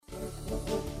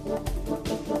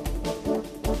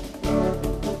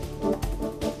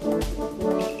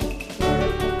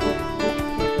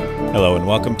Hello and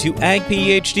welcome to Ag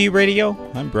PhD Radio.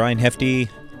 I'm Brian Hefty,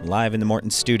 live in the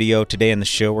Morton studio. Today on the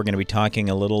show we're going to be talking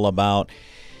a little about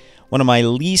one of my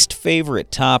least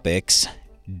favorite topics,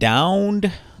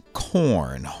 downed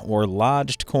corn or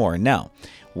lodged corn. Now,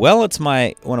 it's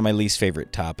one of my least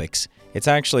favorite topics. It's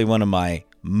actually one of my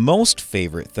most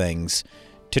favorite things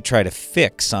to try to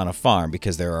fix on a farm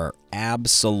because there are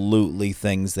absolutely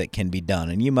things that can be done.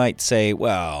 And you might say,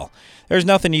 well, there's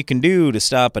nothing you can do to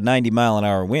stop a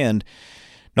 90-mile-an-hour wind.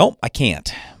 Nope, I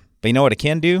can't. But you know what I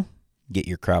can do? Get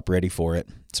your crop ready for it.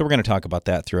 So we're going to talk about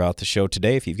that throughout the show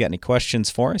today. If you've got any questions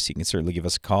for us, you can certainly give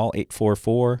us a call,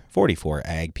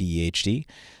 844-44-AG-PHD.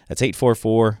 That's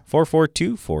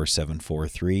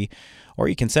 844-442-4743. Or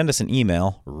you can send us an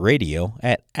email,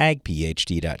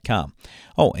 radio@agphd.com.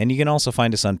 Oh, and you can also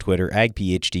find us on Twitter,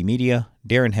 AgPhD Media,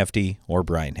 Darren Hefty, or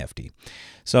Brian Hefty.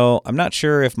 So I'm not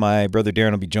sure if my brother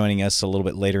Darren will be joining us a little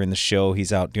bit later in the show.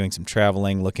 He's out doing some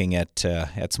traveling, looking at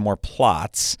some more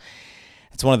plots.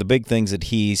 It's one of the big things that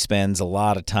he spends a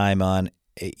lot of time on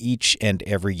each and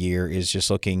every year is just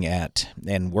looking at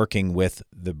and working with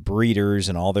the breeders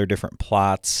and all their different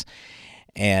plots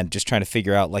and just trying to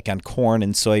figure out, like on corn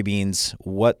and soybeans,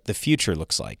 what the future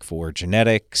looks like for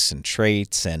genetics and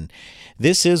traits. And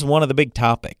this is one of the big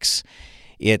topics.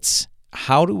 It's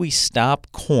how do we stop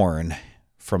corn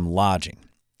from lodging?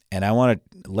 And I want to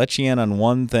let you in on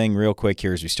one thing real quick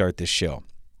here as we start this show.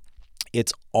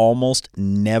 It's almost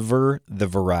never the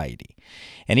variety.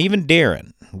 And even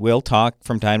Darren will talk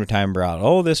from time to time about,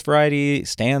 oh, this variety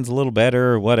stands a little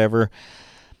better or whatever.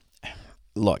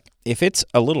 Look, if it's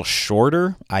a little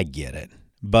shorter, I get it.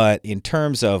 But in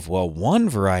terms of, well, one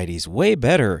variety is way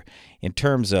better in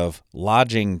terms of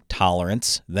lodging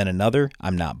tolerance than another,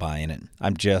 I'm not buying it.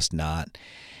 I'm just not.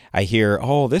 I hear,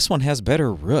 oh, this one has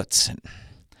better roots.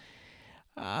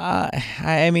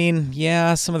 I mean,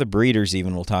 yeah, some of the breeders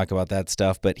even will talk about that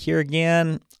stuff. But here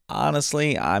again,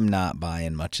 honestly, I'm not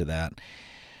buying much of that.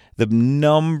 The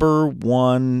number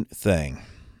one thing,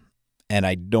 and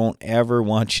I don't ever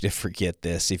want you to forget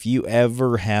this, if you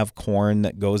ever have corn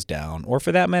that goes down, or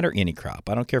for that matter, any crop,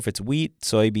 I don't care if it's wheat,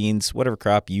 soybeans, whatever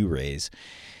crop you raise,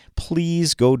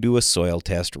 please go do a soil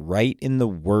test right in the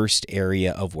worst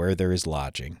area of where there is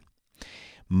lodging.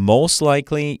 Most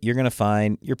likely, you're going to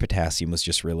find your potassium was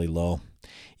just really low.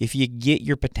 If you get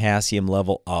your potassium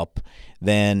level up,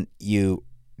 then you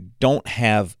don't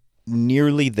have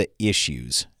nearly the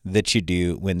issues that you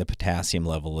do when the potassium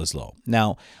level is low.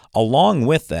 Now, along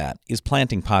with that is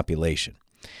planting population.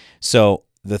 So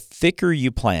the thicker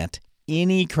you plant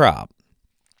any crop,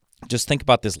 just think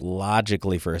about this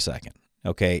logically for a second.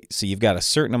 Okay, so you've got a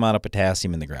certain amount of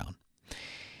potassium in the ground.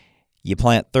 You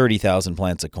plant 30,000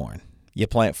 plants of corn. You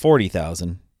plant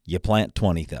 40,000, you plant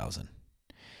 20,000.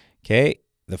 Okay,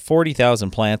 the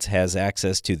 40,000 plants has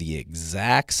access to the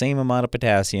exact same amount of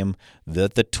potassium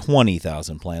that the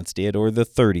 20,000 plants did, or the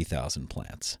 30,000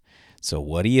 plants. So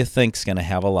what do you think's going to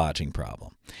have a lodging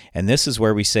problem? And this is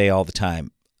where we say all the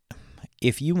time,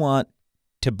 if you want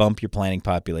to bump your planting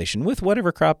population with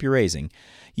whatever crop you're raising,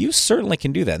 you certainly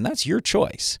can do that, and that's your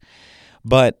choice.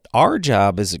 But our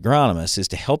job as agronomists is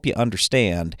to help you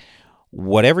understand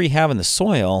whatever you have in the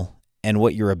soil and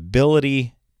what your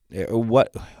ability,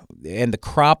 and the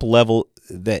crop level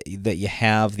that you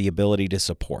have the ability to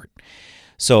support.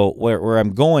 So where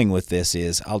I'm going with this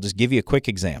is, I'll just give you a quick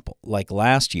example. Like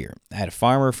last year, I had a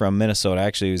farmer from Minnesota,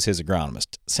 actually it was his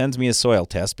agronomist, sends me a soil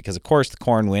test because, of course, the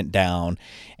corn went down,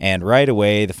 and right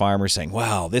away the farmer's saying,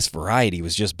 wow, this variety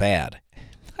was just bad.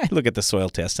 I look at the soil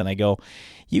test and I go,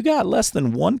 you got less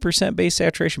than 1% base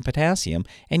saturation potassium,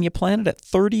 and you planted at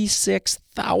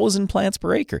 36,000 plants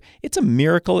per acre. It's a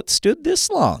miracle it stood this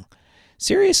long.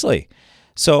 Seriously.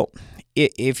 So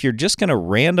if you're just going to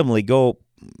randomly go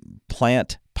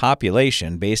plant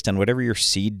population based on whatever your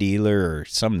seed dealer or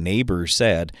some neighbor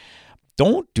said,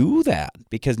 don't do that,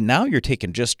 because now you're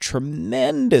taking just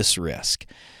tremendous risk.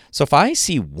 So if I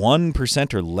see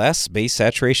 1% or less base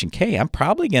saturation K, I'm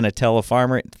probably going to tell a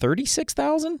farmer at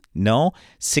 36,000? No,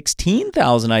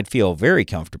 16,000 I'd feel very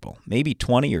comfortable. Maybe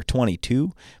 20 or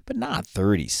 22, but not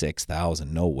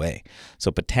 36,000, no way.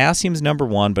 So potassium's number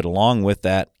one, but along with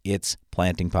that, it's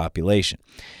planting population.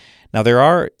 Now there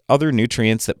are other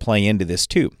nutrients that play into this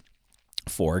too.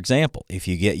 For example, if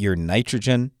you get your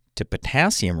nitrogen to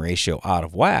potassium ratio out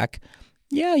of whack,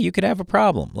 yeah, you could have a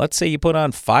problem. Let's say you put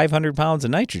on 500 pounds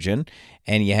of nitrogen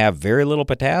and you have very little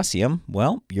potassium.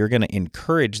 Well, you're going to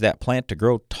encourage that plant to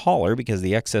grow taller because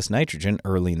the excess nitrogen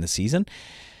early in the season,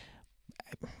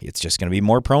 it's just going to be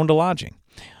more prone to lodging.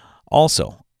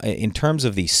 Also, in terms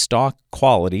of the stalk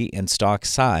quality and stalk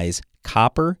size,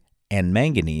 copper and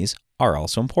manganese are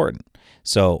also important.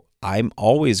 So I'm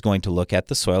always going to look at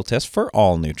the soil test for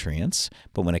all nutrients,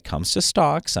 but when it comes to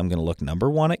stalks, I'm going to look number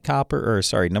one at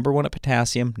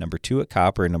potassium, number 2 at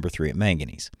copper, and number 3 at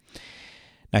manganese.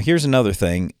 Now, here's another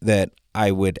thing that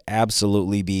I would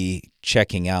absolutely be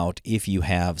checking out if you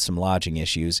have some lodging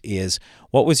issues is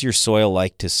what was your soil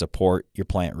like to support your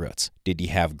plant roots? Did you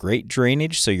have great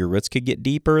drainage so your roots could get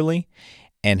deep early?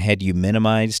 And had you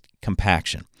minimized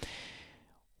compaction?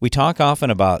 We talk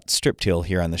often about strip till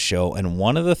here on the show, and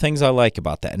one of the things I like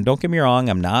about that, and don't get me wrong,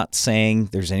 I'm not saying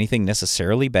there's anything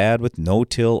necessarily bad with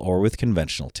no-till or with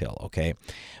conventional till, okay?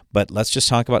 But let's just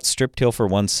talk about strip till for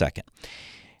 1 second.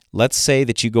 Let's say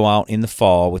that you go out in the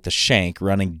fall with a shank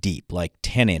running deep, like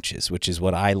 10 inches, which is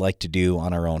what I like to do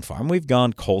on our own farm. We've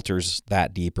gone coulters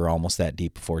that deep or almost that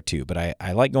deep before too, but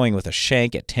I like going with a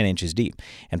shank at 10 inches deep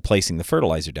and placing the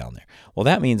fertilizer down there. Well,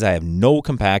 that means I have no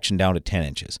compaction down to 10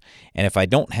 inches. And if I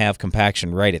don't have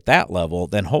compaction right at that level,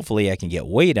 then hopefully I can get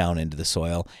way down into the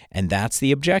soil, and that's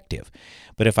the objective.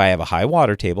 But if I have a high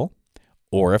water table,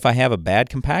 or if I have a bad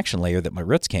compaction layer that my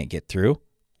roots can't get through,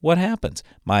 what happens?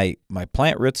 My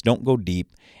plant roots don't go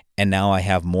deep, and now I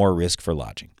have more risk for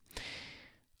lodging.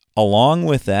 Along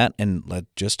with that, and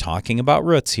just talking about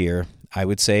roots here, I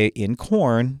would say in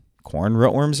corn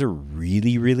rootworms are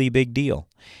really, really big deal.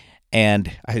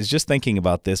 And I was just thinking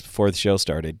about this before the show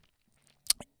started.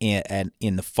 And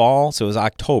in the fall, so it was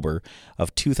October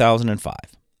of 2005.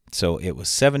 So it was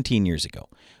 17 years ago.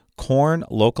 Corn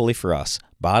locally for us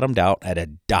bottomed out at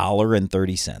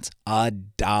 $1.30.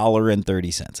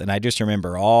 $1.30. And I just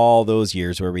remember all those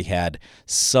years where we had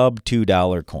sub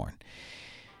 $2 corn.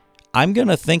 I'm going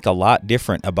to think a lot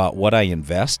different about what I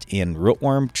invest in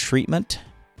rootworm treatment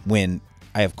when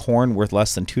I have corn worth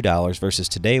less than $2 versus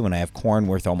today when I have corn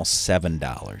worth almost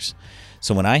 $7.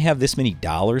 So when I have this many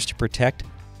dollars to protect,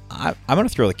 I'm going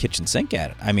to throw the kitchen sink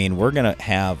at it. I mean, we're going to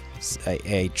have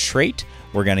a trait.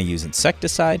 We're going to use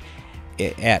insecticide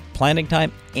at planting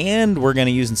time, and we're going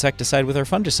to use insecticide with our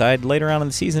fungicide later on in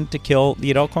the season to kill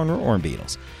the adult corn rootworm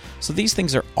beetles. So these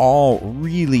things are all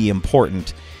really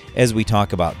important as we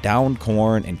talk about downed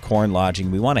corn and corn lodging.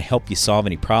 We want to help you solve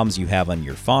any problems you have on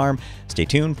your farm. Stay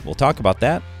tuned. We'll talk about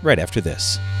that right after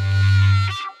this.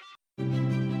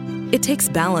 It takes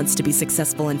balance to be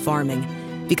successful in farming,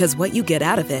 because what you get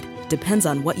out of it depends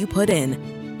on what you put in.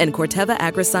 And Corteva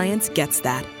Agriscience gets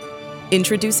that.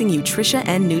 Introducing Utrisha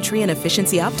N Nutrient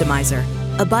Efficiency Optimizer,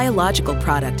 a biological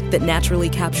product that naturally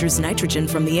captures nitrogen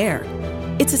from the air.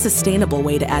 It's a sustainable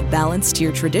way to add balance to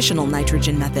your traditional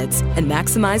nitrogen methods and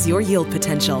maximize your yield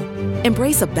potential.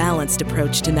 Embrace a balanced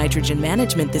approach to nitrogen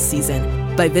management this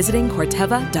season by visiting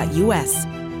Corteva.us.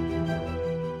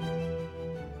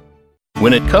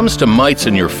 When it comes to mites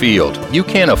in your field, you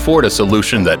can't afford a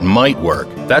solution that might work.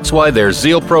 That's why there's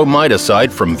ZealPro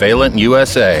Miticide from Valent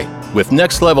USA. With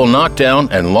next-level knockdown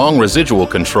and long residual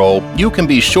control, you can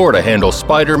be sure to handle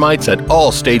spider mites at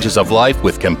all stages of life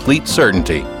with complete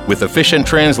certainty. With efficient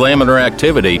translaminar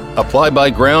activity, apply by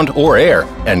ground or air,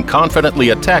 and confidently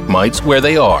attack mites where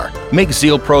they are. Make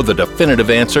ZealPro the definitive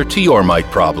answer to your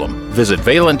mite problem. Visit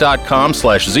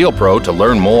valent.com/ZealPro to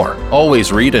learn more.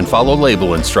 Always read and follow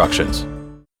label instructions.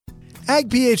 Ag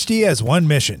PhD has one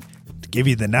mission: to give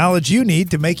you the knowledge you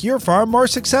need to make your farm more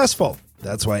successful.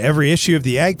 That's why every issue of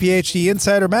the Ag PhD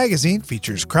Insider magazine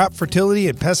features crop fertility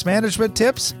and pest management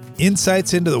tips,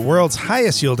 insights into the world's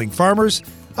highest yielding farmers,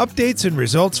 updates and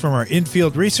results from our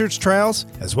in-field research trials,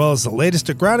 as well as the latest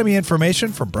agronomy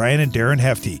information from Brian and Darren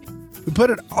Hefty. We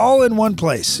put it all in one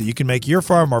place so you can make your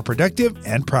farm more productive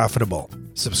and profitable.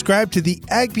 Subscribe to the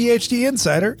Ag PhD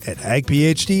Insider at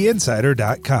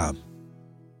agphdinsider.com.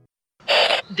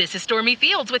 This is Stormy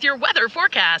Fields with your weather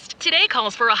forecast. Today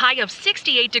calls for a high of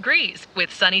 68 degrees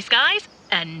with sunny skies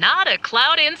and not a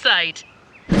cloud in sight.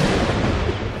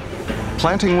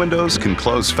 Planting windows can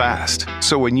close fast,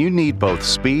 so when you need both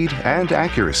speed and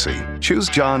accuracy, choose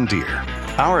John Deere.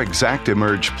 Our Exact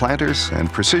Emerge planters and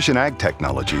precision ag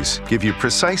technologies give you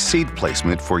precise seed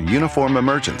placement for uniform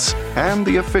emergence and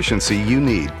the efficiency you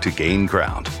need to gain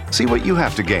ground. See what you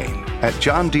have to gain at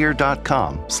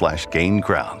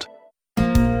johndeere.com/gainground.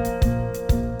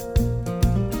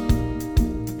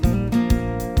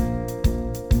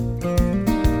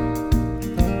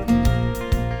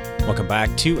 Welcome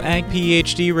back to Ag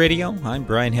PhD Radio. I'm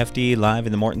Brian Hefty, live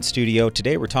in the Morton studio.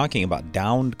 Today we're talking about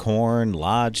downed corn,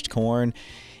 lodged corn,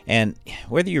 and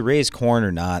whether you raise corn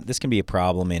or not, this can be a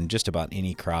problem in just about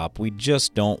any crop. We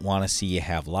just don't want to see you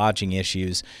have lodging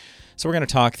issues. So we're going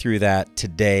to talk through that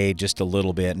today just a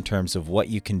little bit in terms of what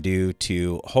you can do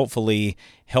to hopefully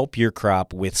help your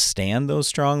crop withstand those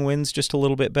strong winds just a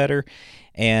little bit better.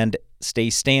 And stay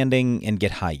standing, and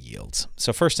get high yields.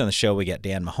 So first on the show, we got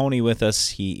Dan Mahoney with us.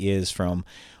 He is from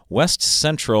West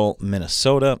Central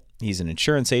Minnesota. He's an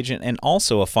insurance agent and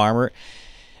also a farmer.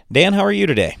 Dan, how are you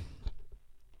today?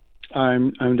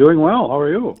 I'm doing well. How are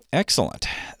you? Excellent.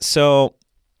 So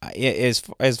as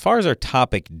far as our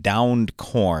topic, downed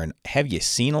corn, have you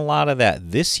seen a lot of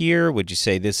that this year? Would you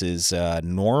say this is a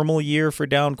normal year for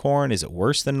downed corn? Is it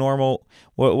worse than normal?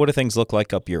 What do things look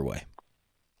like up your way?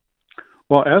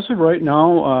 Well, as of right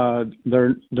now,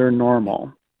 they're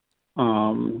normal.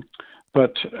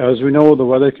 But as we know, the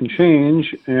weather can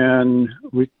change, and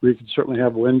we can certainly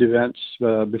have wind events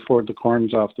before the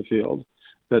corn's off the field.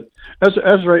 But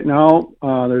as right now,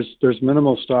 there's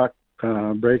minimal stock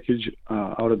breakage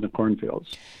out in the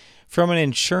cornfields. From an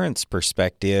insurance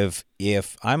perspective,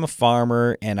 if I'm a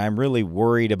farmer and I'm really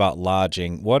worried about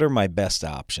lodging, what are my best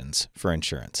options for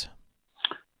insurance?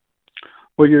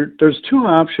 Well, there's two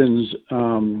options.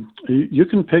 You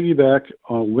can piggyback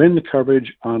wind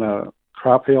coverage on a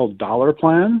crop hail dollar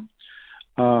plan.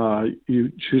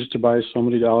 You choose to buy so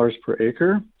many dollars per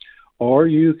acre, or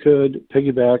you could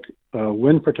piggyback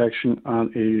wind protection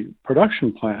on a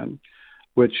production plan,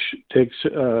 which takes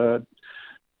in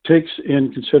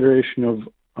consideration of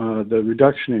the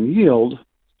reduction in yield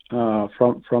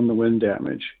from the wind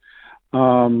damage.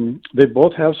 They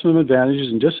both have some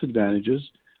advantages and disadvantages.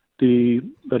 The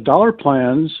dollar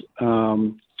plans,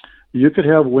 you could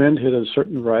have wind hit a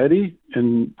certain variety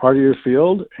in part of your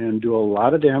field and do a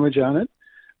lot of damage on it,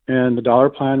 and the dollar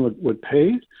plan would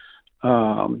pay.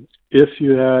 If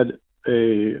you had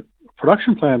a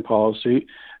production plan policy,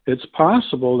 it's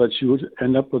possible that you would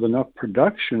end up with enough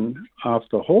production off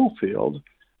the whole field,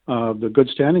 the good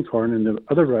standing corn and the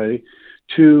other variety,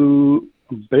 to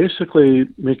basically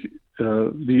make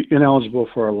be ineligible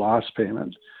for a loss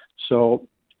payment. So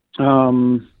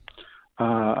the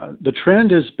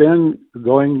trend has been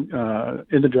going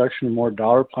in the direction of more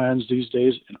dollar plans these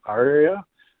days in our area.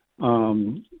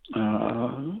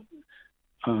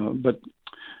 But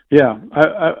yeah,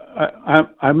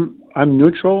 I'm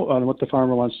neutral on what the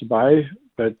farmer wants to buy,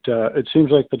 but it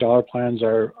seems like the dollar plans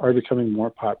are becoming more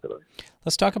popular.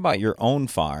 Let's talk about your own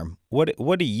farm.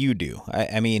 What do you do?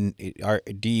 I mean,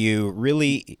 do you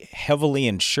really heavily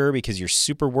insure because you're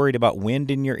super worried about wind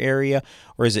in your area,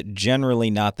 or is it generally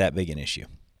not that big an issue?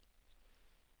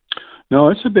 No,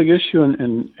 it's a big issue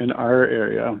in our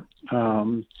area.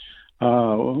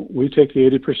 We take the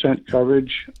 80%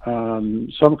 coverage.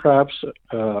 Some crops,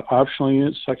 optional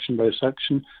units, section by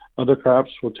section. Other crops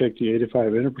will take the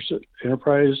 85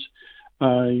 enterprise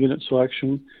unit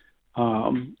selection.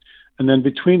 And then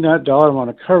between that dollar amount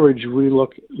of coverage, we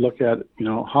look at,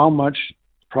 how much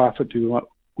profit do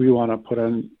we want to put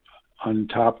on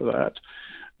top of that.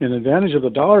 An advantage of the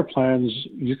dollar plans,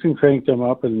 you can crank them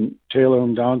up and tailor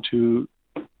them down to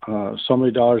so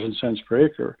many dollars and cents per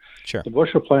acre. Sure. The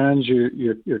bushel plans,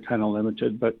 you're kind of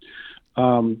limited, but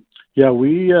yeah,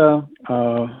 we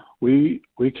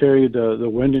carry the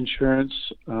wind insurance,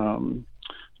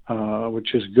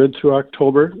 which is good through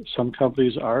October. Some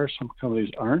companies are, some companies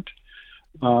aren't,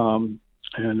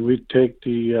 and we take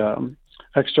the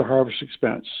extra harvest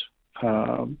expense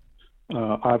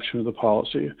option of the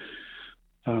policy.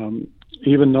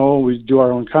 Even though we do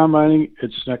our own combining,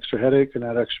 it's an extra headache, and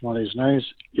that extra money is nice.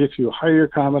 If you hire your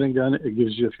combining gun, it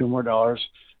gives you a few more dollars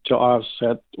to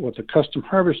offset what the custom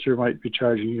harvester might be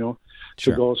charging you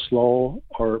to go slow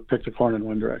or pick the corn in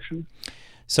one direction.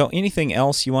 So anything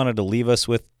else you wanted to leave us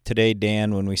with today,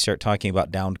 Dan, when we start talking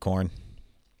about downed corn?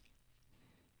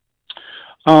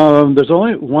 There's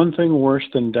only one thing worse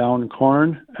than downed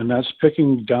corn, and that's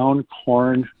picking down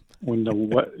corn when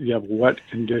you have wet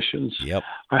conditions. Yep.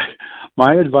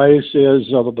 My advice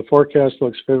is, although the forecast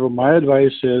looks favorable, my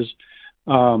advice is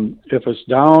if it's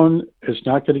down, it's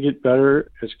not going to get better.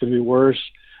 It's going to be worse.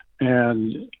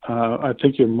 And I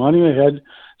think you're money ahead,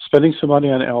 spending some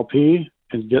money on LP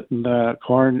and getting the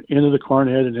corn into the corn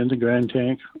head and into the grand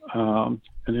tank and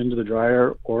into the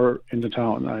dryer or into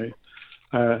town.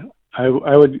 I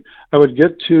would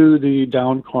get to the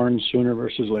down corn sooner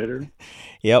versus later.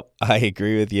 Yep, I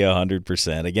agree with you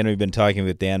 100%. Again, we've been talking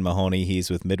with Dan Mahoney.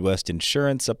 He's with Midwest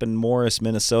Insurance up in Morris,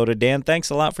 Minnesota. Dan, thanks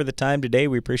a lot for the time today.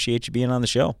 We appreciate you being on the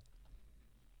show.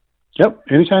 Yep,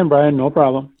 anytime, Brian. No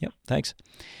problem. Yep, thanks.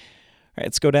 All right,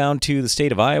 let's go down to the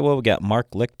state of Iowa. We got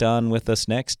Mark Licht with us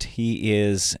next. He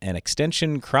is an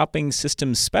extension cropping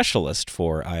systems specialist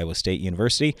for Iowa State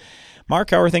University. Mark,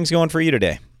 how are things going for you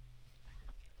today?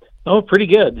 Oh, pretty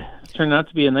good. It turned out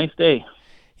to be a nice day.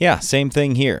 Yeah, same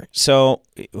thing here. So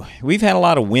we've had a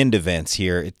lot of wind events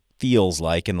here, it feels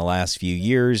like, in the last few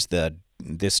years. The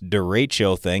this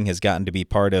derecho thing has gotten to be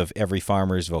part of every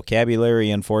farmer's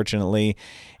vocabulary, unfortunately,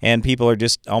 and people are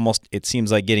just almost, it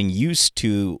seems like, getting used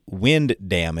to wind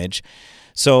damage.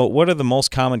 So what are the most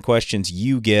common questions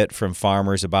you get from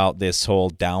farmers about this whole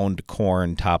downed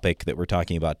corn topic that we're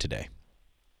talking about today?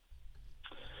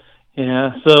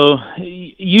 Yeah, so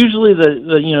usually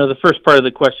the first part of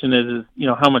the question is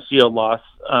how much yield loss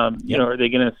are they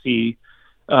going to see,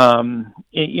 and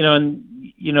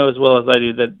as well as I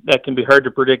do that can be hard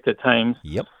to predict at times.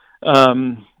 Yep.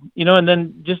 And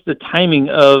then just the timing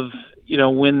of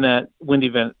when that wind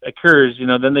event occurs,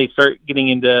 then they start getting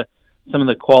into some of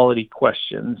the quality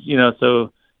questions.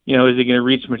 So is it going to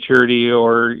reach maturity,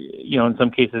 or in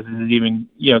some cases is it even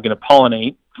going to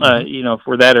pollinate? If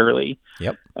we're that early.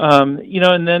 Yep.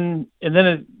 And then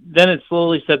it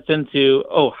slowly sets into,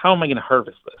 how am I going to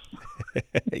harvest this?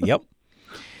 Yep.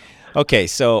 Okay,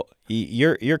 so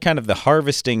you're kind of the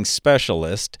harvesting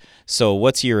specialist. So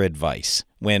what's your advice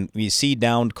when you see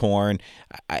downed corn?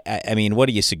 I mean, what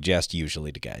do you suggest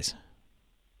usually to guys?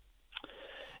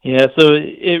 Yeah, so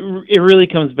it really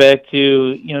comes back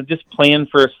to just plan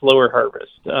for a slower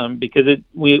harvest, because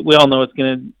we all know it's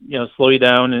going to slow you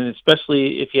down, and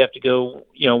especially if you have to go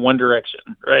one direction,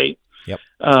 right? Yep.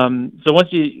 So once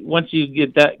you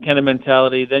get that kind of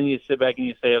mentality, then you sit back and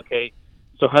you say, okay,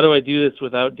 so how do I do this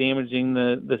without damaging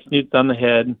the snoots on the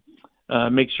head?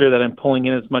 Make sure that I'm pulling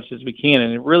in as much as we can,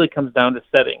 and it really comes down to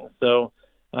settings. So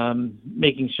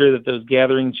making sure that those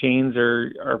gathering chains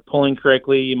are pulling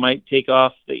correctly. You might take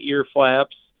off the ear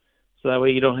flaps, so that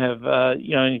way you don't have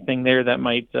anything there that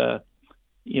might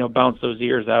bounce those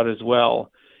ears out as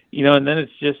well. And then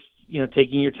it's just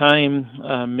taking your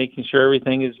time, making sure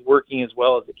everything is working as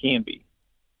well as it can be.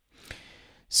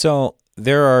 So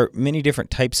there are many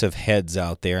different types of heads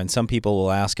out there, and some people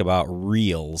will ask about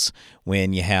reels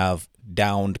when you have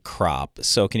downed crop.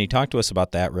 So can you talk to us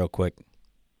about that real quick?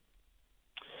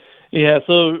 Yeah,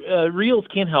 so reels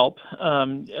can help.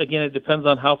 Again, it depends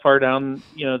on how far down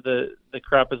the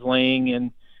crop is laying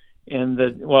and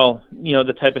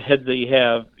the type of heads that you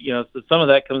have. So some of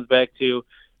that comes back to,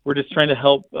 we're just trying to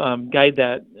help guide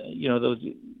that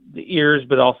the ears,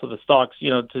 but also the stalks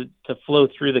to flow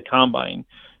through the combine.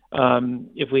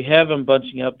 If we have them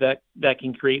bunching up, that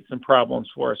can create some problems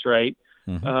for us, right?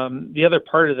 Mm-hmm. The other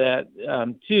part of that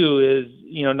too is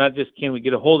not just can we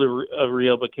get a hold of a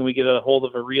reel, but can we get a hold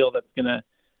of a reel that's going to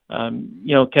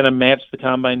kind of match the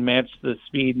combine, match the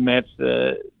speed, match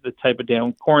the type of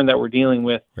down corn that we're dealing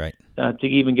with, right? To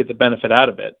even get the benefit out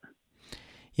of it.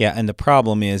 Yeah, and the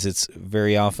problem is it's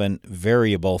very often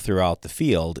variable throughout the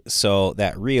field, so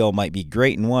that reel might be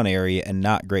great in one area and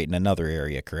not great in another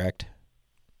area, correct?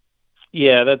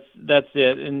 Yeah, that's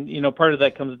it. And part of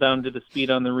that comes down to the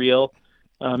speed on the reel.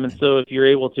 And so if you're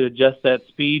able to adjust that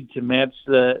speed to match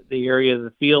the area of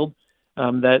the field,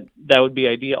 that would be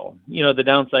ideal. The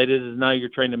downside is now you're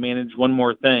trying to manage one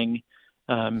more thing,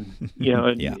 in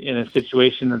a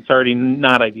situation that's already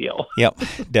not ideal. Yep,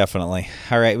 definitely.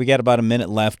 All right, we got about a minute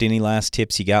left. Any last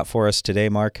tips you got for us today,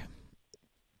 Mark?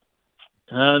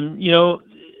 The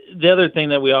other thing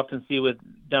that we often see with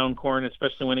down corn,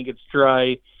 especially when it gets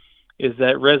dry, is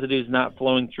that residue is not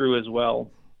flowing through as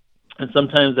well. And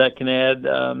sometimes that can add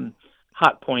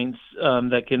hot points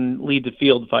that can lead to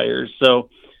field fires. So,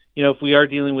 if we are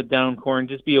dealing with down corn,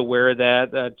 just be aware of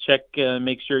that. Check,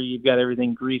 make sure you've got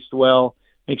everything greased well.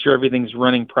 Make sure everything's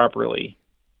running properly.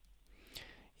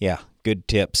 Yeah, good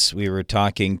tips. We were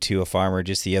talking to a farmer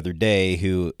just the other day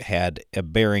who had a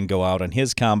bearing go out on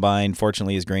his combine.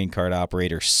 Fortunately, his grain cart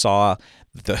operator saw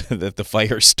that the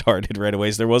fire started right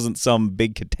away, so there wasn't some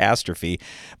big catastrophe.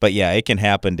 But yeah, it can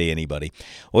happen to anybody.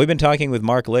 Well, we've been talking with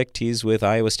Mark Licht. He's with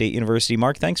Iowa State University.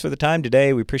 Mark, thanks for the time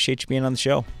today. We appreciate you being on the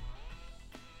show.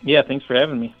 Yeah, thanks for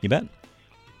having me. You bet.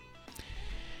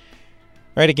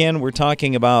 Right, again, we're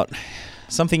talking about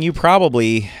something you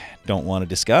probably don't want to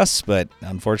discuss, but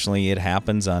unfortunately it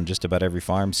happens on just about every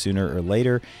farm sooner or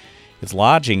later. It's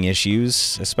lodging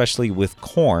issues, especially with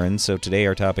corn. So today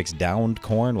our topic's downed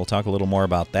corn. We'll talk a little more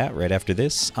about that right after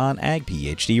this on Ag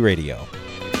PhD Radio.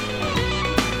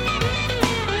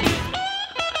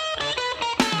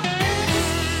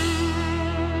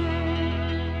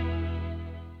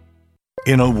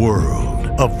 In a world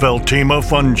of Veltima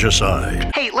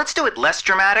fungicide. Hey, let's do it less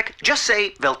dramatic. Just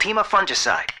say Veltima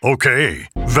fungicide. Okay,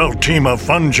 Veltima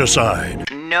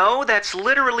fungicide. No, that's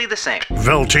literally the same.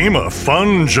 Veltima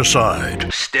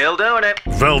fungicide. Still doing it.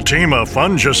 Veltima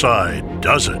fungicide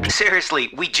does it.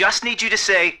 Seriously, we just need you to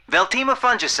say Veltima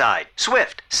fungicide.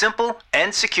 Swift, simple,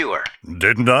 and secure.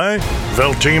 Didn't I?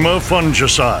 Veltima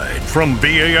fungicide from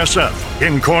BASF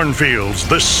in cornfields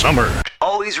this summer.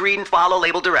 Always read and follow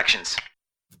label directions.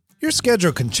 Your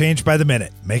schedule can change by the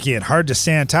minute, making it hard to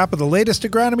stay on top of the latest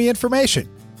agronomy information.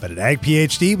 But at Ag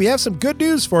PhD, we have some good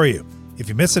news for you. If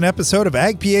you miss an episode of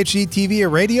Ag PhD TV or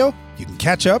radio, you can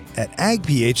catch up at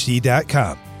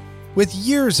agphd.com. With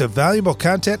years of valuable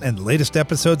content and the latest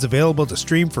episodes available to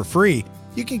stream for free,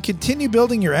 you can continue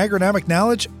building your agronomic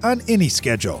knowledge on any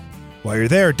schedule. While you're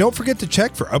there, don't forget to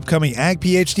check for upcoming Ag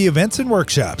PhD events and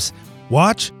workshops.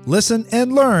 Watch, listen,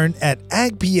 and learn at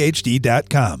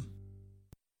agphd.com.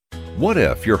 What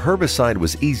if your herbicide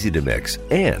was easy to mix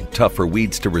and tough for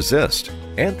weeds to resist?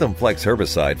 Anthem Flex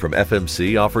herbicide from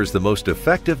FMC offers the most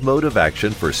effective mode of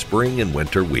action for spring and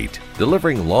winter wheat,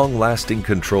 delivering long-lasting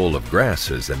control of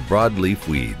grasses and broadleaf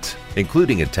weeds,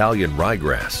 including Italian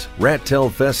ryegrass,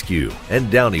 rat-tailed fescue, and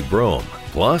downy brome,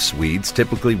 plus weeds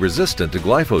typically resistant to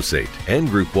glyphosate and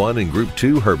Group 1 and Group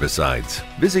 2 herbicides.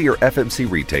 Visit your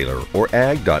FMC retailer or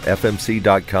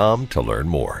ag.fmc.com to learn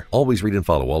more. Always read and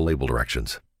follow all label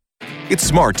directions. It's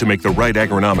smart to make the right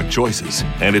agronomic choices,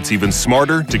 and it's even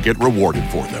smarter to get rewarded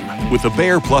for them. With the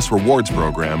Bayer Plus Rewards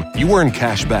program, you earn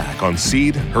cash back on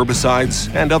seed,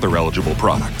 herbicides, and other eligible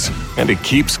products. And it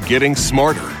keeps getting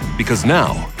smarter, because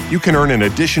now you can earn an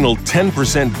additional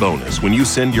 10% bonus when you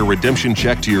send your redemption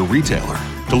check to your retailer.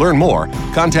 To learn more,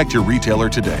 contact your retailer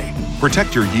today.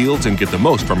 Protect your yields and get the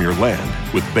most from your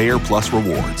land with Bayer Plus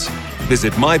Rewards.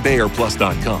 Visit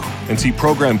mybayerplus.com and see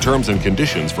program terms and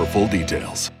conditions for full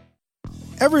details.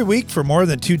 Every week for more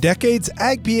than 2 decades,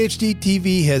 Ag PhD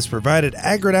TV has provided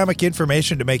agronomic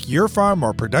information to make your farm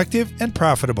more productive and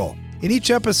profitable. In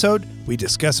each episode, we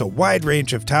discuss a wide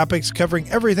range of topics covering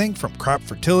everything from crop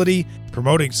fertility,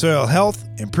 promoting soil health,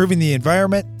 improving the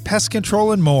environment, pest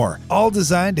control, and more, all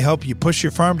designed to help you push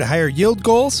your farm to higher yield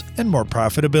goals and more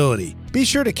profitability. Be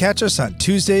sure to catch us on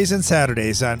Tuesdays and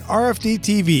Saturdays on RFD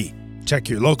TV. Check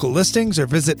your local listings or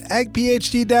visit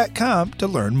agphd.com to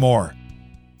learn more.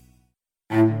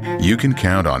 You can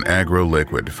count on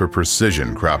AgroLiquid for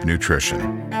precision crop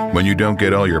nutrition. When you don't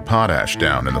get all your potash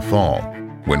down in the fall,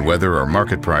 when weather or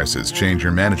market prices change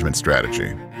your management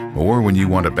strategy, or when you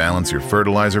want to balance your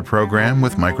fertilizer program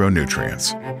with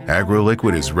micronutrients,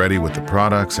 AgroLiquid is ready with the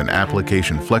products and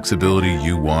application flexibility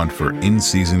you want for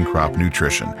in-season crop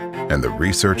nutrition and the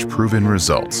research-proven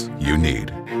results you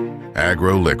need.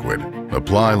 AgroLiquid.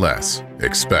 Apply less.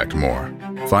 Expect more.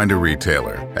 Find a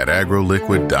retailer at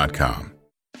agroliquid.com.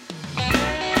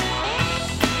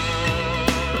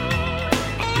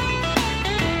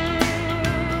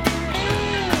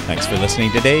 Thanks for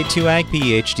listening today to Ag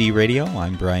PhD Radio.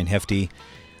 I'm Brian Hefty,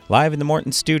 live in the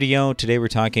Morton studio. Today we're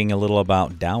talking a little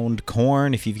about downed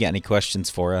corn. If you've got any questions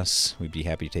for us, we'd be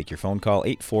happy to take your phone call,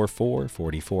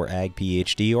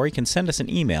 844-44-AG-PHD, or you can send us an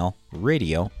email,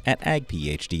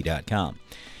 radio@agphd.com. All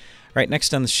right,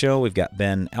 next on the show, we've got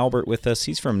Ben Albert with us.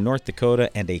 He's from North Dakota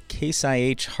and a Case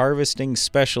IH harvesting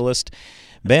specialist.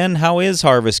 Ben, how is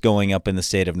harvest going up in the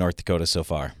state of North Dakota so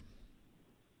far?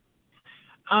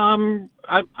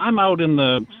 I'm out in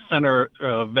the center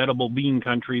of edible bean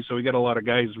country, so we got a lot of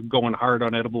guys going hard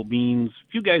on edible beans.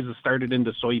 A few guys have started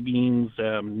into soybeans.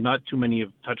 Not too many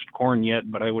have touched corn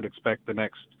yet, but I would expect the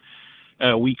next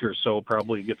week or so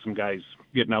probably get some guys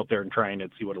getting out there and trying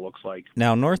it, see what it looks like.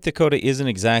 Now, North Dakota isn't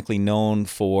exactly known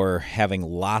for having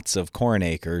lots of corn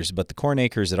acres, but the corn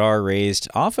acres that are raised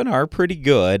often are pretty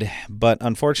good. But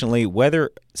unfortunately,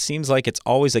 weather seems like it's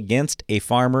always against a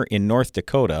farmer in North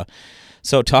Dakota.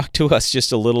 So talk to us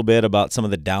just a little bit about some of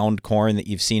the downed corn that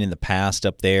you've seen in the past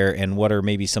up there, and what are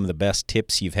maybe some of the best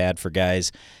tips you've had for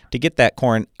guys to get that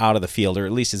corn out of the field, or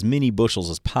at least as many bushels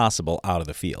as possible out of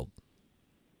the field.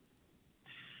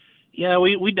 Yeah,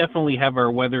 we definitely have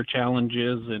our weather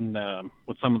challenges, and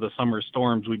with some of the summer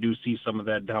storms, we do see some of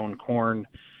that downed corn.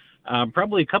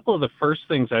 Probably a couple of the first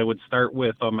things I would start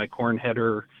with on my corn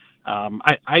header,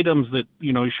 items that,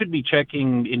 you should be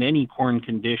checking in any corn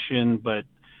condition, but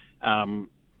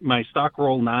my stock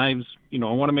roll knives, I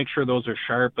want to make sure those are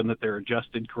sharp and that they're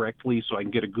adjusted correctly so I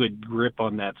can get a good grip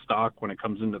on that stock when it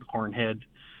comes into the corn head.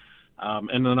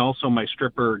 And then also my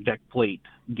stripper deck plate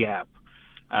gap.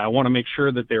 I want to make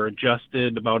sure that they're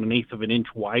adjusted about 1/8 of an inch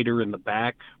wider in the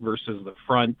back versus the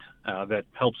front. That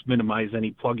helps minimize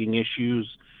any plugging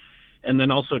issues. And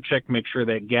then also make sure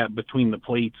that gap between the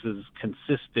plates is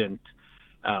consistent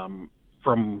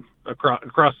from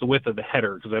across the width of the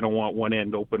header, because I don't want one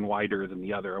end open wider than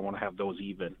the other. I want to have those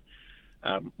even.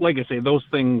 Like I say, those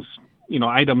things,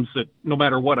 items that no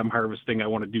matter what I'm harvesting, I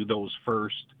want to do those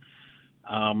first.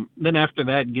 Then after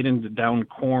that, get into down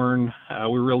corn.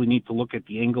 We really need to look at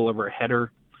the angle of our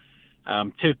header.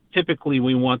 Typically,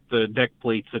 we want the deck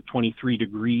plates at 23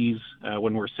 degrees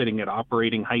when we're sitting at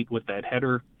operating height with that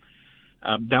header.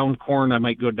 Down corn, I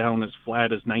might go down as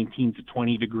flat as 19 to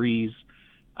 20 degrees.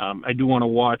 I do want to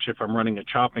watch if I'm running a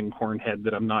chopping corn head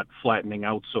that I'm not flattening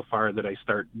out so far that I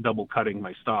start double cutting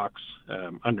my stalks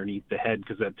underneath the head,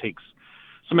 because that takes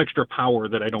some extra power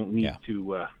that I don't need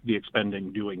to be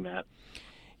expending doing that.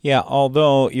 Yeah,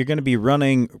 although you're going to be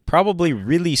running probably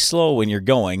really slow when you're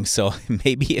going, so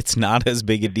maybe it's not as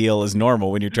big a deal as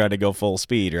normal when you're trying to go full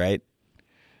speed, right?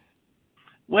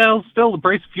 Well, still, the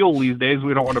price of fuel these days,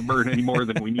 we don't want to burn any more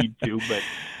than we need to.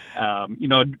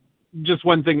 But, just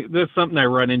one thing, that's something I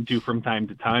run into from time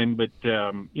to time. But,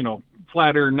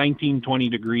 flatter 19, 20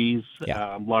 degrees,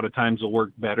 a lot of times will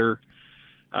work better.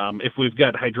 If we've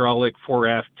got hydraulic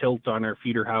fore-aft tilt on our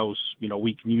feeder house,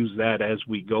 we can use that as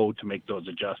we go to make those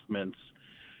adjustments.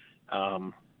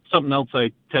 Something else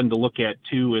I tend to look at,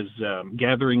 too, is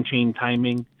gathering chain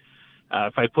timing.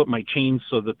 If I put my chains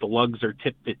so that the lugs are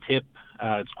tip to tip,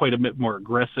 it's quite a bit more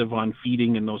aggressive on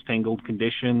feeding in those tangled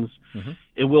conditions. Mm-hmm.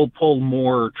 It will pull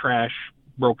more trash,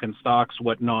 broken stalks,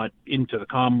 whatnot, into the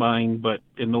combine, but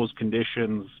in those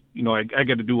conditions, I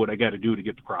got to do what I got to do to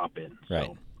get the crop in.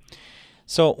 Right.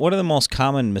 So what are the most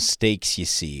common mistakes you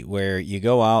see where you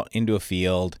go out into a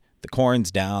field, the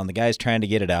corn's down, the guy's trying to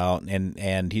get it out,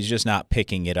 and he's just not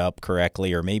picking it up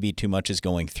correctly, or maybe too much is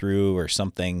going through or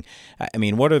something? I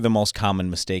mean, what are the most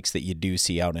common mistakes that you do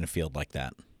see out in a field like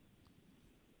that?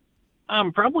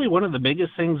 Probably one of the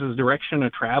biggest things is direction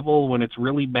of travel. When it's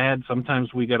really bad,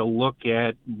 sometimes we got to look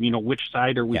at, which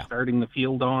side are we starting the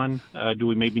field on? Do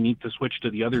we maybe need to switch to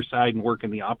the other side and work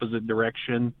in the opposite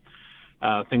direction?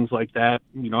 Things like that.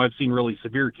 I've seen really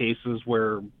severe cases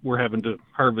where we're having to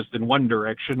harvest in one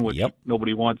direction, which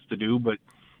nobody wants to do, but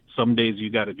some days you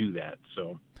got to do that.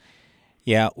 So.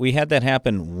 Yeah, we had that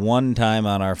happen one time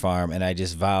on our farm, and I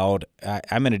just vowed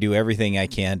I'm going to do everything I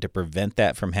can to prevent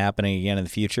that from happening again in the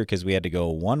future, because we had to go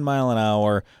 1 mile an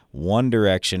hour, one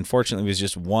direction. Fortunately, it was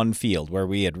just one field where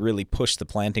we had really pushed the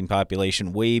planting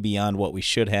population way beyond what we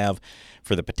should have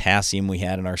for the potassium we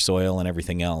had in our soil and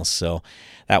everything else. So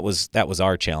that was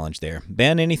our challenge there.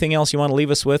 Ben, anything else you want to leave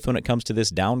us with when it comes to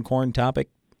this down corn topic?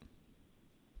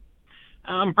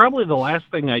 Probably the last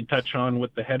thing I'd touch on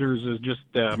with the headers is just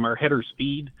our header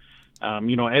speed.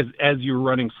 As you're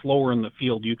running slower in the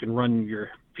field, you can run your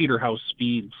feeder house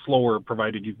speed slower,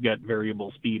 provided you've got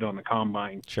variable speed on the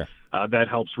combine. Sure. That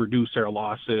helps reduce our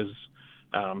losses.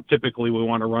 Typically, we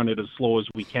want to run it as slow as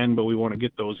we can, but we want to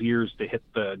get those ears to hit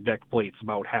the deck plates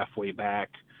about halfway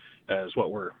back is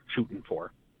what we're shooting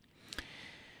for.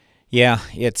 Yeah,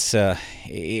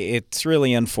 it's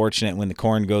really unfortunate when the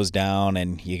corn goes down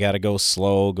and you got to go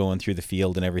slow going through the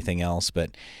field and everything else.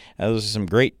 But those are some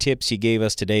great tips you gave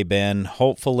us today, Ben.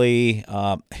 Hopefully,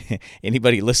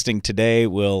 anybody listening today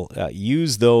will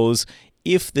use those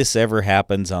if this ever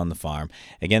happens on the farm.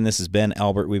 Again, this is Ben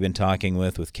Albert we've been talking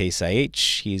with Case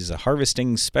IH. He's a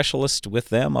harvesting specialist with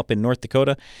them up in North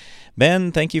Dakota.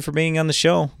 Ben, thank you for being on the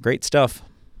show. Great stuff.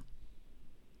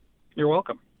 You're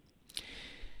welcome.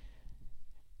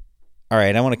 All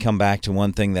right, I want to come back to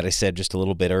one thing that I said just a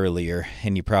little bit earlier,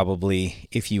 and you probably,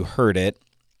 if you heard it,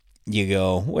 you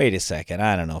go, wait a second,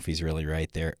 I don't know if he's really right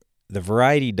there. The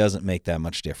variety doesn't make that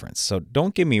much difference. So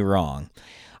don't get me wrong.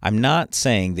 I'm not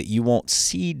saying that you won't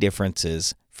see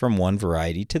differences from one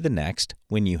variety to the next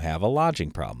when you have a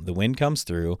lodging problem. The wind comes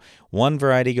through, one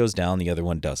variety goes down, the other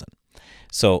one doesn't.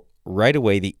 So right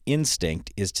away, the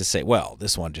instinct is to say, well,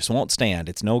 this one just won't stand,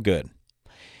 it's no good.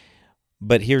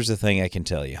 But here's the thing I can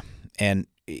tell you. And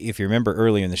if you remember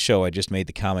earlier in the show, I just made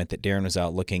the comment that Darren was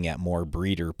out looking at more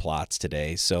breeder plots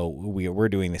today. So we're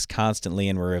doing this constantly,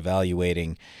 and we're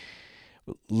evaluating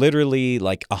literally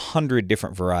like 100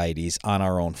 different varieties on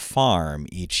our own farm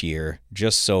each year,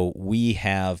 just so we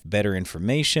have better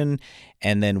information,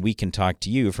 and then we can talk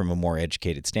to you from a more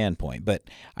educated standpoint. But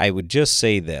I would just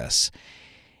say this.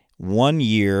 One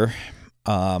year,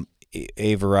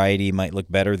 a variety might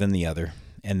look better than the other.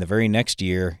 And the very next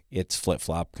year, it's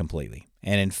flip-flop completely.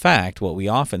 And in fact, what we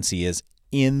often see is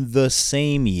in the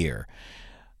same year,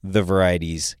 the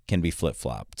varieties can be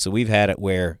flip-flopped. So we've had it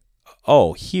where,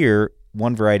 here,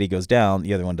 one variety goes down,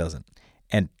 the other one doesn't.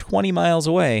 And 20 miles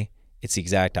away, it's the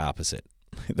exact opposite.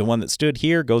 The one that stood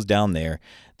here goes down there.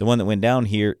 The one that went down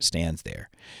here stands there.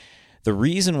 The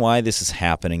reason why this is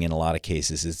happening in a lot of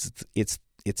cases is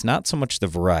it's not so much the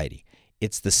variety.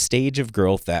 It's the stage of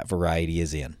growth that variety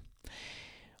is in.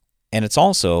 And it's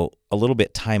also a little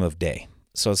bit time of day.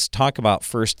 So let's talk about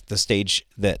first the stage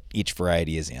that each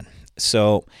variety is in.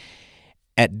 So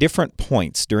at different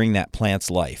points during that plant's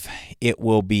life, it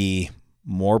will be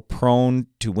more prone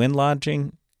to wind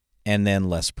lodging and then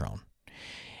less prone.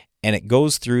 And it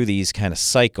goes through these kind of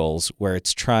cycles where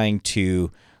it's trying to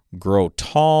grow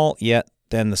tall, yet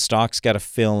then the stalk's got to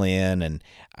fill in. And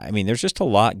I mean, there's just a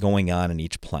lot going on in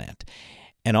each plant.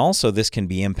 And also this can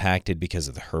be impacted because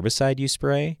of the herbicide you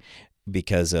spray,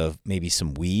 because of maybe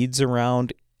some weeds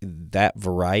around that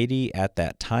variety at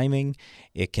that timing.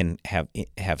 It can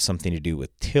have something to do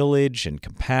with tillage and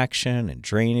compaction and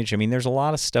drainage. I mean, there's a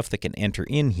lot of stuff that can enter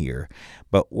in here.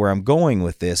 But where I'm going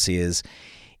with this is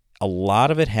a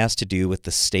lot of it has to do with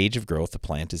the stage of growth the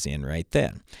plant is in right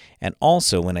then. And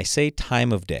also, when I say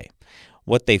time of day,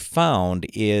 what they found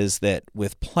is that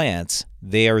with plants,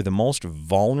 they are the most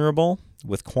vulnerable.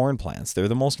 With corn plants, they're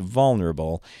the most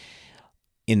vulnerable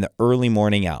in the early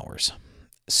morning hours.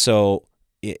 So,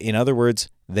 in other words,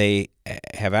 they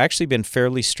have actually been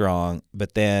fairly strong,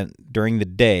 but then during the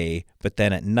day, but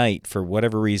then at night, for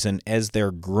whatever reason, as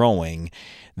they're growing,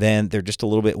 then they're just a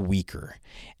little bit weaker.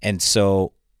 And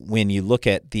so when you look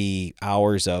at the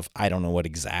hours of, I don't know what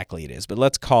exactly it is, but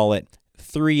let's call it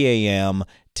 3 a.m.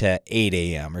 to 8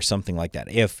 a.m. or something like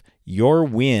that. If your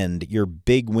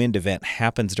big wind event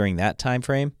happens during that time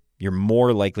frame, you're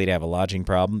more likely to have a lodging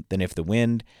problem than if the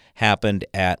wind happened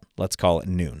at, let's call it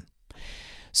noon.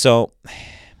 So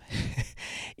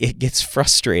it gets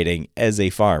frustrating as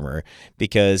a farmer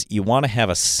because you want to have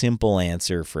a simple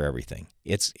answer for everything.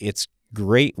 It's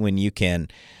great when you can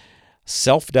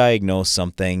self-diagnose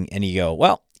something and you go,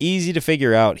 well, easy to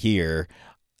figure out here.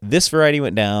 This variety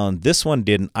went down, this one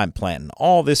didn't. I'm planting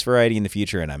all this variety in the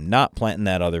future, and I'm not planting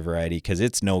that other variety because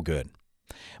it's no good.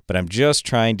 But I'm just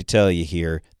trying to tell you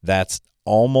here, that's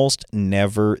almost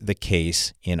never the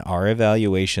case in our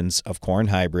evaluations of corn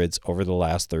hybrids over the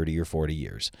last 30 or 40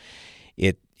 years.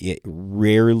 It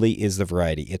rarely is the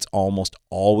variety. It's almost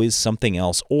always something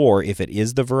else, or if it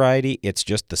is the variety, it's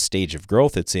just the stage of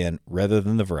growth it's in rather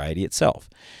than the variety itself.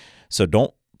 So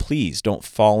please don't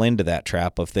fall into that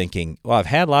trap of thinking, well, I've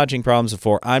had lodging problems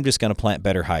before, I'm just going to plant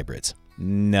better hybrids.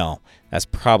 No, that's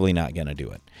probably not going to do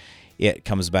it. It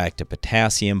comes back to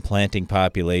potassium, planting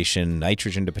population,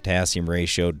 nitrogen to potassium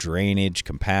ratio, drainage,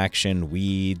 compaction,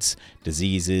 weeds,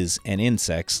 diseases, and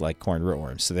insects like corn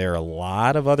rootworms. So there are a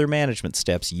lot of other management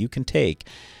steps you can take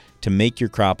to make your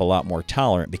crop a lot more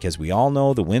tolerant, because we all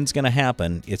know the wind's going to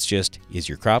happen. It's just, is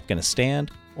your crop going to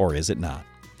stand or is it not?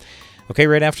 Okay,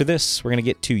 right after this, we're going to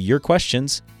get to your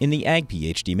questions in the Ag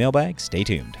PhD mailbag. Stay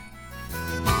tuned.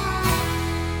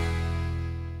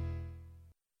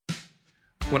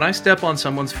 When I step on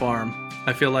someone's farm,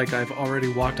 I feel like I've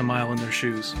already walked a mile in their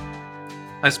shoes.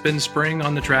 I spend spring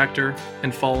on the tractor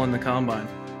and fall in the combine.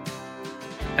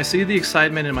 I see the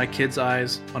excitement in my kids'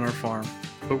 eyes on our farm,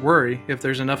 but worry if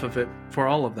there's enough of it for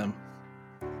all of them.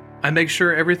 I make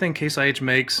sure everything Case IH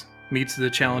makes meets the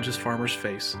challenges farmers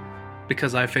face,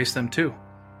 because I face them too.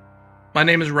 My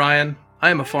name is Ryan, I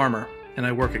am a farmer, and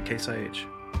I work at Case IH.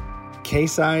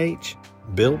 Case IH,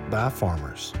 built by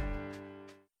farmers.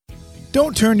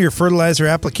 Don't turn your fertilizer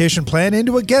application plan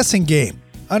into a guessing game.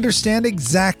 Understand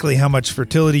exactly how much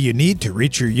fertility you need to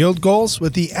reach your yield goals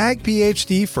with the Ag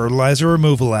PhD Fertilizer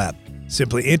Removal app.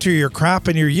 Simply enter your crop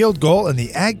and your yield goal, and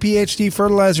the Ag PhD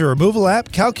Fertilizer Removal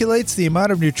app calculates the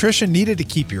amount of nutrition needed to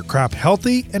keep your crop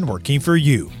healthy and working for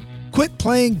you. Quit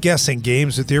playing guessing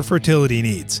games with your fertility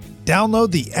needs. Download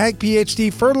the Ag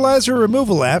PhD Fertilizer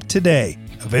Removal app today.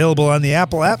 Available on the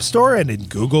Apple App Store and in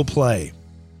Google Play.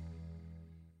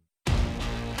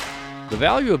 The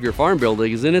value of your farm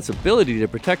building is in its ability to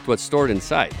protect what's stored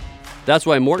inside. That's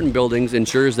why Morton Buildings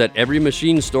ensures that every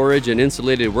machine, storage, and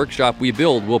insulated workshop we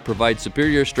build will provide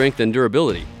superior strength and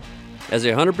durability. As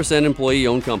a 100%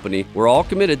 employee-owned company, we're all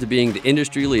committed to being the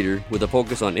industry leader with a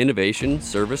focus on innovation,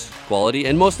 service, quality,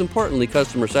 and most importantly,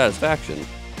 customer satisfaction.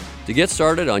 To get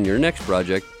started on your next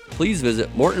project, please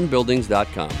visit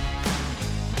mortonbuildings.com.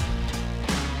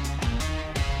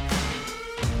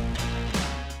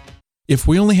 If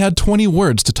we only had 20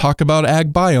 words to talk about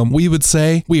AgBiome, we would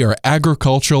say we are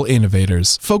agricultural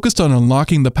innovators, focused on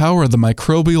unlocking the power of the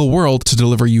microbial world to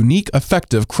deliver unique,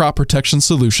 effective crop protection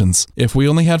solutions. If we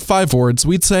only had 5 words,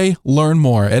 we'd say learn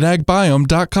more at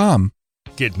agbiome.com.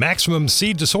 Get maximum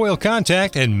seed-to-soil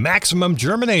contact and maximum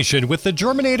germination with the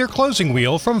Germinator Closing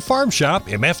Wheel from Farm Shop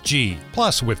MFG.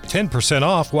 Plus, with 10%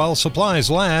 off while supplies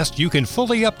last, you can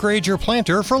fully upgrade your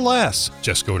planter for less.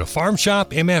 Just go to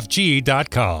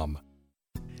farmshopmfg.com.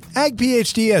 Ag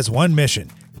PhD has one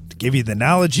mission: to give you the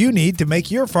knowledge you need to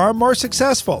make your farm more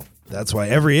successful. That's why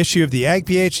every issue of the Ag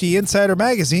PhD Insider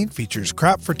magazine features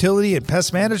crop fertility and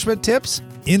pest management tips,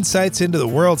 insights into the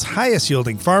world's highest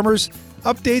yielding farmers,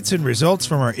 updates and results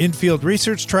from our in-field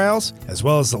research trials, as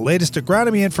well as the latest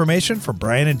agronomy information from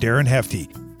Brian and Darren Hefty.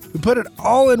 We put it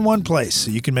all in one place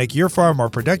so you can make your farm more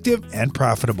productive and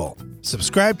profitable.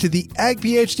 Subscribe to the Ag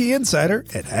PhD Insider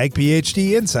at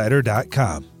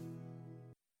agphdinsider.com.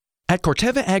 At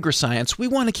Corteva Agriscience, we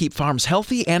want to keep farms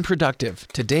healthy and productive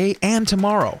today and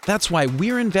tomorrow. That's why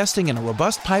we're investing in a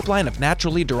robust pipeline of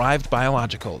naturally derived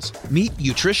biologicals. Meet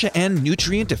Utrisha N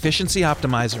Nutrient Efficiency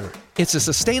Optimizer. It's a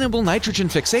sustainable nitrogen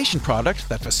fixation product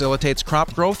that facilitates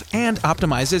crop growth and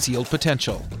optimizes yield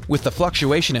potential. With the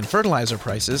fluctuation in fertilizer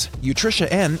prices,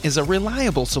 Utrisha N is a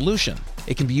reliable solution.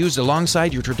 It can be used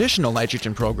alongside your traditional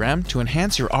nitrogen program to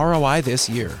enhance your ROI this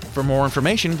year. For more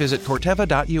information, visit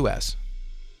corteva.us.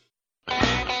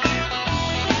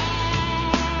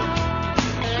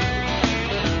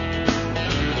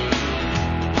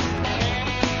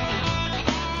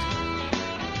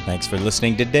 Thanks for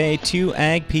listening today to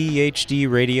Ag PhD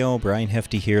Radio. Brian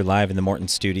Hefty here live in the Morton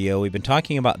studio. We've been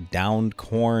talking about downed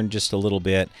corn just a little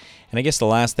bit, and I guess the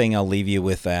last thing I'll leave you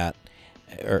with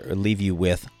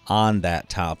on that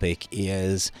topic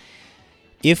is,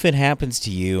 if it happens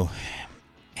to you,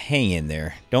 hang in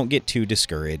there. Don't get too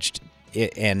discouraged.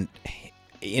 And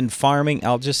in farming,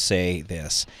 I'll just say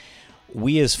this.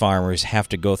 We as farmers have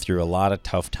to go through a lot of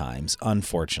tough times.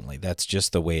 Unfortunately, that's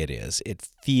just the way it is. It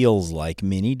feels like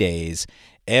many days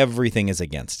everything is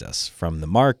against us, from the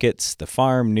markets, the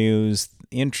farm news,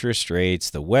 interest rates,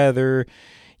 the weather,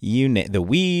 the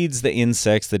weeds, the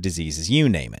insects, the diseases, you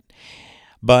name it.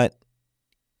 But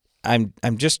I'm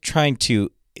just trying to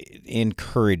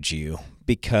encourage you,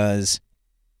 because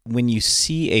when you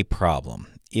see a problem,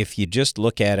 if you just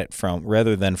look at it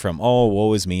rather than from, oh,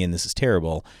 woe is me and this is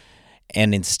terrible,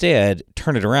 and instead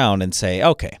turn it around and say,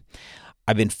 okay,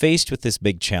 I've been faced with this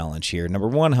big challenge here. Number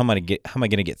one, how am I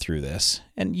going to get through this?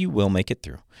 And you will make it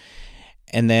through.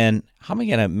 And then how am I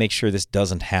going to make sure this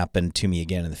doesn't happen to me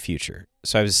again in the future?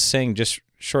 So I was saying just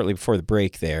shortly before the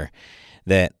break there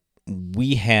that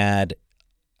we had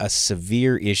a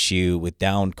severe issue with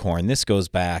downed corn. This goes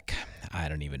back, I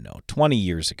don't even know, 20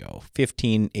 years ago,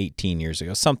 15, 18 years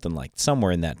ago,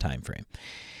 somewhere in that time frame.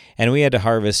 And we had to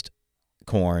harvest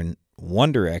corn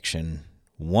one direction,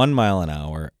 1 mile an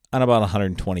hour, on about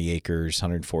 120 acres,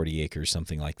 140 acres,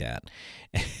 something like that.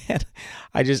 And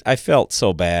I felt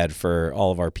so bad for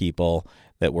all of our people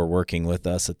that were working with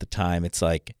us at the time. It's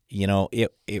like,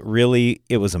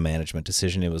 it was a management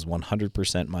decision. It was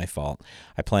 100% my fault.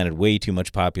 I planted way too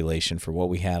much population for what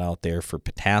we had out there for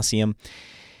potassium.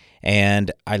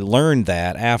 And I learned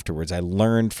that afterwards. I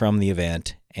learned from the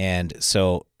event. And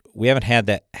so we haven't had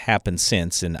that happen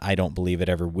since, and I don't believe it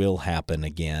ever will happen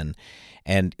again.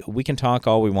 And we can talk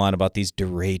all we want about these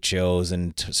derechos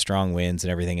and strong winds and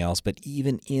everything else, but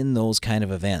even in those kind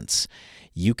of events,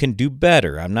 you can do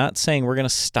better. I'm not saying we're going to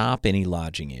stop any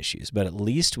lodging issues, but at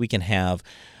least we can have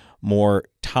more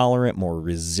tolerant, more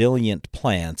resilient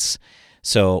plants.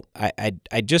 So I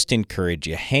just encourage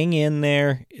you, hang in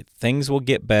there. Things will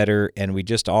get better, and we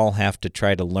just all have to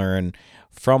try to learn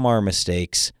from our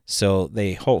mistakes so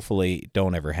they hopefully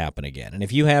don't ever happen again. And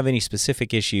if you have any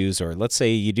specific issues, or let's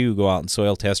say you do go out and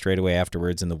soil test right away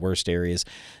afterwards in the worst areas,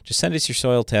 just send us your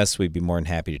soil tests. We'd be more than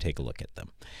happy to take a look at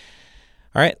them.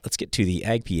 All right, let's get to the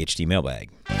Ag PhD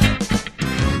mailbag.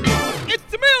 It's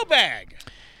the mailbag!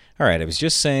 All right, I was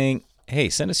just saying, hey,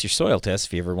 send us your soil tests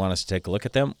if you ever want us to take a look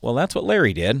at them. Well, that's what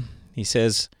Larry did. He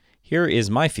says, here is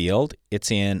my field.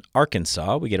 It's in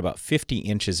Arkansas. We get about 50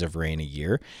 inches of rain a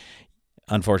year.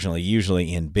 Unfortunately,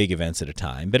 usually in big events at a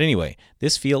time. But anyway,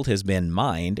 this field has been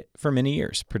mined for many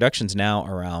years. Production's now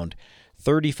around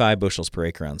 35 bushels per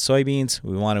acre on soybeans.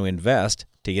 We want to invest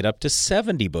to get up to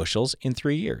 70 bushels in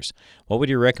 3 years. What would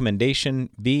your recommendation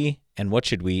be, and what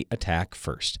should we attack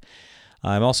first?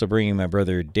 I'm also bringing my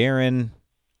brother Darren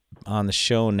on the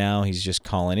show now. He's just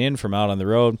calling in from out on the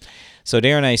road. So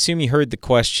Darren, I assume you heard the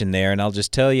question there, and I'll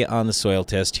just tell you on the soil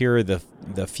test, here are the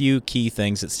few key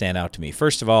things that stand out to me.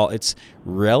 First of all, it's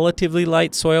relatively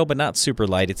light soil, but not super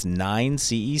light. It's 9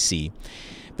 CEC.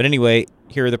 But anyway,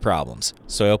 here are the problems.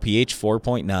 Soil pH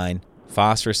 4.9,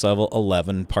 phosphorus level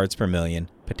 11 parts per million,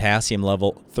 potassium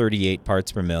level 38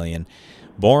 parts per million,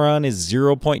 boron is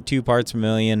 0.2 parts per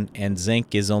million, and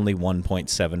zinc is only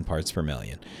 1.7 parts per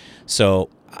million. So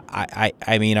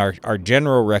I mean, our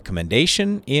general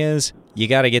recommendation is you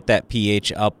got to get that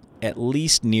pH up at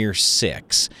least near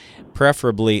 6,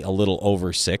 preferably a little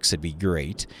over 6 would be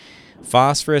great.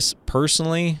 Phosphorus,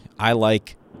 personally, I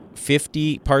like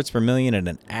 50 parts per million at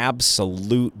an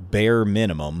absolute bare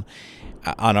minimum.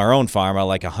 On our own farm, I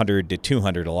like 100 to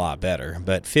 200 a lot better,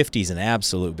 but 50 is an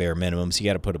absolute bare minimum, so you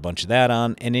got to put a bunch of that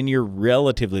on. And in your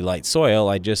relatively light soil,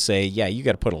 I just say, yeah, you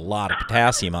got to put a lot of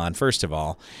potassium on, first of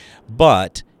all,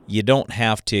 but you don't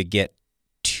have to get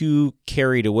too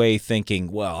carried away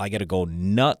thinking, well, I got to go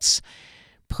nuts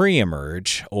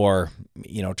pre-emerge or,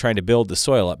 trying to build the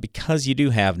soil up, because you do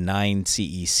have 9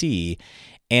 CEC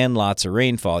and lots of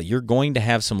rainfall, you're going to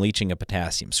have some leaching of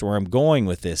potassium. So where I'm going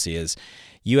with this is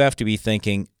you have to be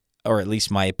thinking, or at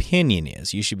least my opinion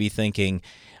is, you should be thinking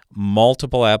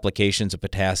multiple applications of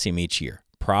potassium each year.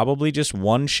 Probably just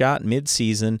one shot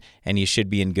mid-season, and you should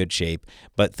be in good shape.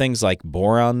 But things like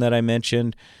boron that I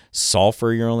mentioned,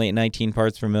 sulfur, you're only at 19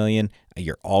 parts per million.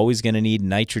 You're always going to need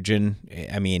nitrogen.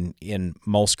 I mean, in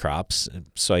most crops,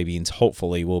 soybeans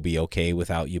hopefully will be okay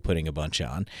without you putting a bunch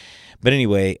on. But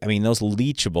anyway, I mean, those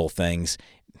leachable things,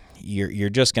 you're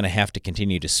just going to have to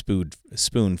continue to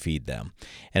spoon feed them.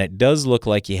 And it does look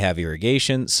like you have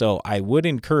irrigation, so I would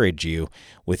encourage you,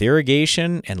 with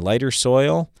irrigation and lighter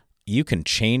soil, you can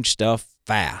change stuff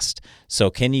fast. So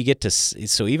can you get to,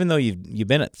 so even though you've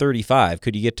been at 35,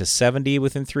 could you get to 70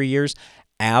 within 3 years?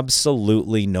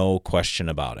 Absolutely no question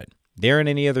about it. Darren,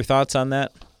 any other thoughts on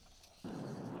that?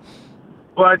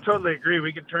 Well, I totally agree.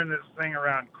 We could turn this thing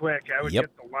around quick. I would get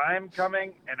the lime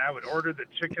coming, and I would order the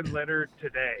chicken litter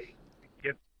today.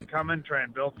 Get coming, try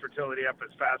and build fertility up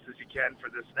as fast as you can for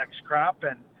this next crop.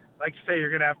 And like you say, you're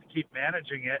going to have to keep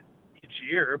managing it each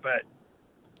year. But,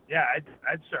 yeah,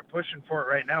 I'd start pushing for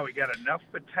it right now. We got enough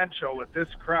potential with this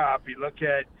crop. You look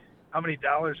at how many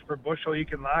dollars per bushel you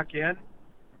can lock in.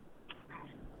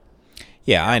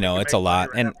 Yeah, I know. It's a lot.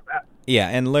 And yeah,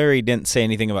 and Larry didn't say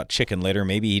anything about chicken litter.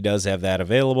 Maybe he does have that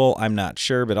available. I'm not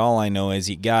sure, but all I know is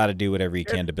you got to do whatever you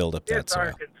can to build up that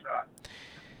soil.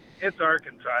 It's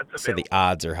Arkansas. It's so the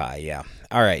odds are high, yeah.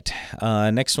 All right.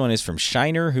 Next one is from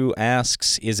Shiner, who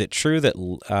asks, is it true that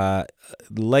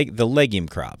the legume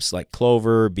crops like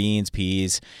clover, beans,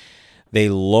 peas, they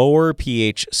lower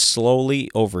pH slowly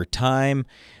over time?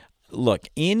 Look,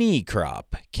 any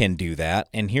crop can do that,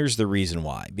 and here's the reason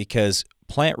why. Because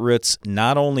plant roots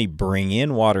not only bring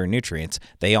in water and nutrients,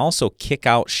 they also kick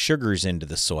out sugars into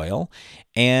the soil,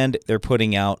 and they're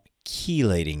putting out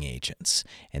chelating agents.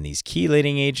 And these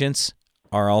chelating agents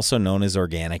are also known as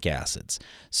organic acids.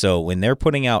 So when they're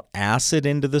putting out acid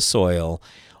into the soil,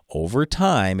 over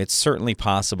time, it's certainly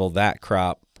possible that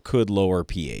crop could lower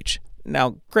pH.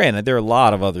 Now, granted, there are a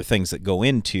lot of other things that go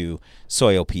into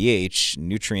soil pH,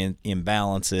 nutrient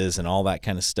imbalances and all that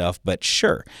kind of stuff, but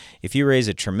sure, if you raise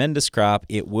a tremendous crop,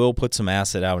 it will put some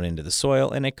acid out into the soil,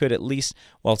 and it could at least,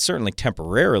 well, certainly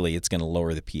temporarily it's going to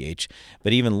lower the pH,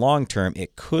 but even long-term,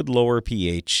 it could lower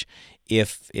pH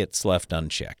if it's left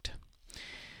unchecked.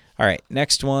 All right,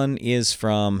 next one is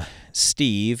from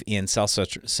Steve in South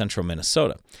Central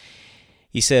Minnesota.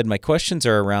 He said, my questions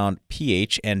are around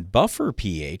pH and buffer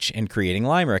pH and creating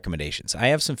lime recommendations. I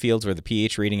have some fields where the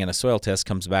pH reading on a soil test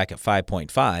comes back at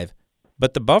 5.5,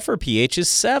 but the buffer pH is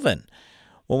 7.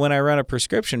 Well, when I run a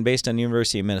prescription based on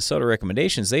University of Minnesota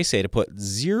recommendations, they say to put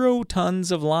 0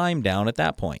 tons of lime down at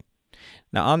that point.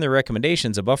 Now, on their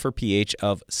recommendations, a buffer pH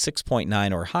of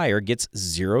 6.9 or higher gets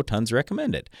 0 tons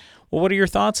recommended. Well, what are your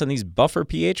thoughts on these buffer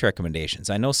pH recommendations?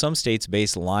 I know some states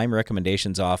base lime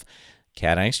recommendations off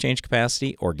cation exchange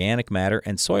capacity, organic matter,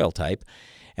 and soil type.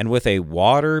 And with a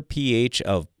water pH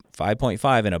of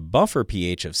 5.5 and a buffer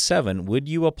pH of 7, would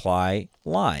you apply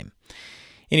lime?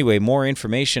 Anyway, more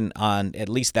information on at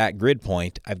least that grid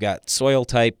point. I've got soil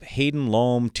type, Hayden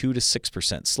loam, 2 to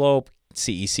 6% slope.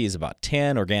 CEC is about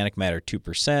 10, organic matter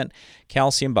 2%,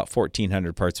 calcium about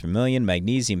 1,400 parts per million,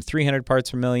 magnesium 300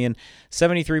 parts per million,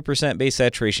 73% base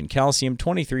saturation calcium,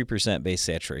 23% base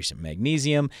saturation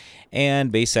magnesium, and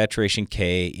base saturation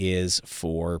K is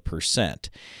 4%.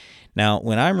 Now,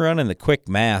 when I'm running the quick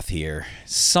math here,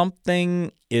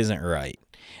 something isn't right,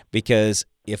 because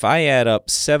if I add up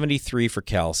 73 for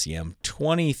calcium,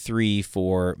 23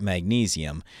 for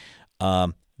magnesium,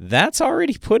 that's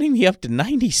already putting me up to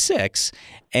 96,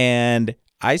 and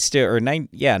I still, or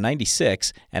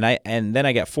 96, and then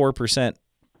I got 4%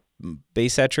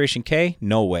 base saturation K.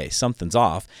 No way, something's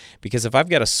off, because if I've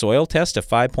got a soil test of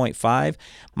 5.5,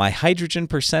 my hydrogen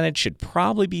percentage should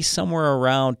probably be somewhere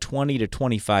around 20 to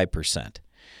 25%.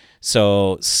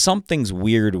 So something's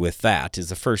weird with that is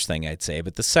the first thing I'd say.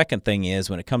 But the second thing is,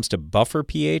 when it comes to buffer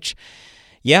pH,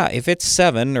 yeah, if it's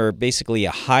 7 or basically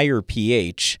a higher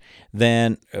pH,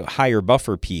 then higher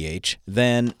buffer pH,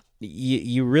 then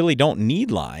you really don't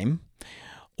need lime,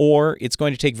 or it's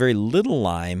going to take very little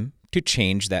lime to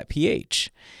change that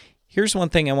pH. Here's one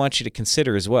thing I want you to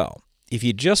consider as well. If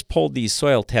you just pulled these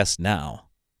soil tests now,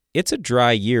 it's a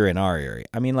dry year in our area.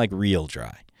 I mean, like real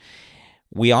dry.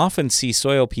 We often see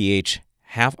soil pH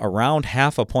around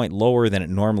half a point lower than it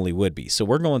normally would be. So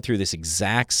we're going through this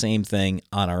exact same thing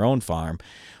on our own farm,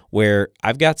 where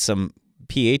I've got some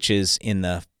pHs in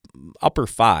the upper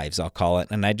fives, I'll call it.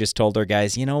 And I just told our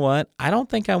guys, you know what? I don't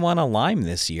think I want a lime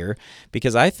this year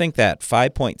because I think that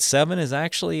 5.7 is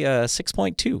actually a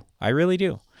 6.2. I really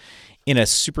do. In a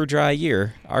super dry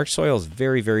year, our soil is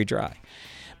very, very dry.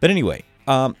 But anyway,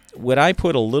 would I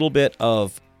put a little bit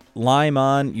of lime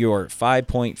on your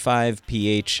 5.5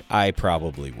 pH? I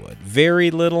probably would. Very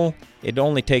little. It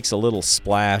only takes a little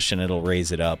splash and it'll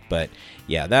raise it up. But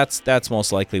yeah, that's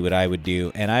most likely what I would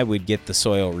do. And I would get the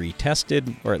soil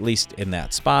retested, or at least in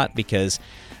that spot, because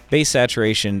base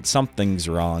saturation, something's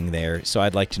wrong there. So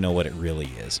I'd like to know what it really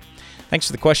is. Thanks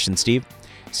for the question, Steve.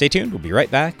 Stay tuned. We'll be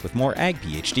right back with more Ag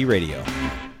PhD Radio.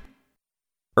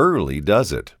 Early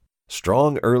does it.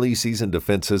 Strong early season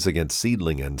defenses against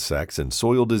seedling insects and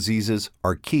soil diseases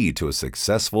are key to a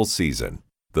successful season.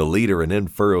 The leader in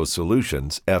in-furrow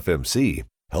solutions, FMC,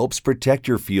 helps protect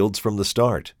your fields from the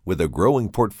start with a growing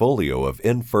portfolio of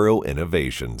in-furrow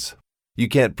innovations. You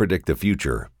can't predict the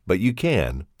future, but you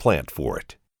can plant for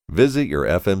it. Visit your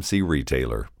FMC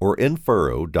retailer or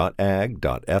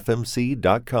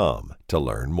infurrow.ag.fmc.com to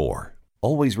learn more.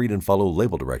 Always read and follow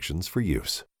label directions for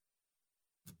use.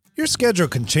 Your schedule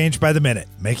can change by the minute,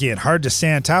 making it hard to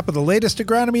stay on top of the latest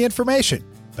agronomy information.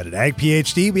 But at Ag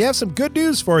PhD, we have some good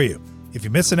news for you. If you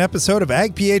miss an episode of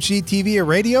Ag PhD TV or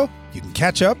radio, you can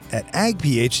catch up at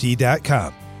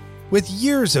agphd.com. With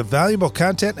years of valuable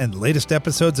content and the latest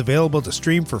episodes available to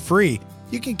stream for free,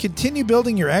 you can continue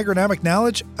building your agronomic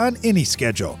knowledge on any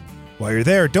schedule. While you're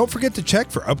there, don't forget to check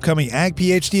for upcoming Ag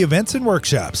PhD events and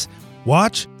workshops.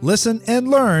 Watch, listen, and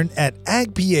learn at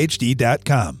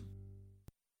agphd.com.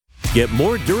 Get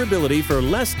more durability for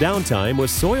less downtime with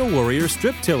Soil Warrior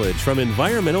Strip Tillage from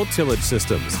Environmental Tillage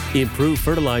Systems. Improve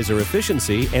fertilizer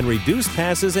efficiency and reduce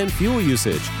passes and fuel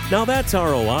usage. Now that's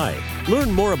ROI.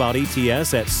 Learn more about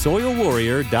ETS at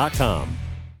soilwarrior.com.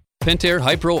 Pentair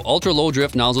Hypro Ultra Low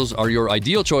Drift nozzles are your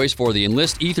ideal choice for the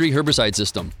Enlist E3 herbicide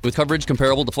system. With coverage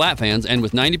comparable to flat fans and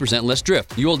with 90% less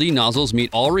drift, ULD nozzles meet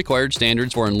all required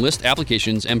standards for Enlist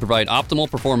applications and provide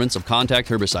optimal performance of contact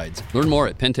herbicides. Learn more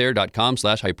at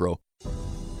pentair.com/hypro.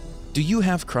 Do you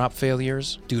have crop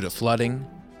failures due to flooding,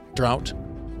 drought,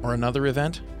 or another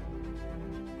event?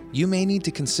 You may need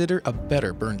to consider a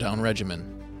better burn-down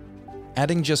regimen.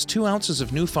 Adding just 2 ounces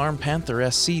of New Farm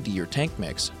Panther SC to your tank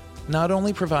mix not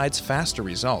only provides faster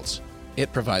results,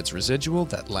 it provides residual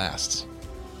that lasts.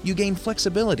 You gain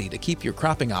flexibility to keep your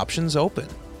cropping options open.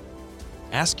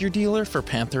 Ask your dealer for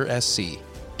Panther SC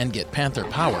and get Panther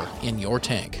power in your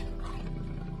tank.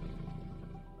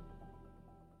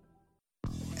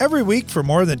 Every week for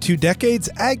more than 2 decades,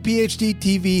 Ag PhD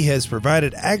TV has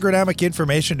provided agronomic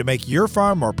information to make your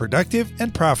farm more productive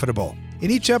and profitable. In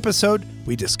each episode,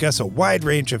 we discuss a wide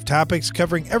range of topics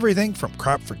covering everything from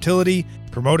crop fertility,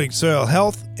 promoting soil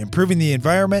health, improving the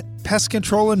environment, pest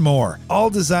control, and more, all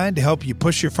designed to help you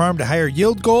push your farm to higher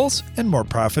yield goals and more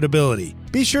profitability.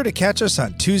 Be sure to catch us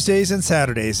on Tuesdays and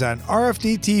Saturdays on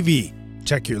RFD TV.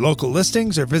 Check your local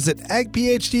listings or visit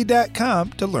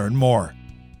agphd.com to learn more.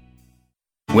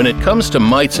 When it comes to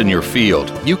mites in your field,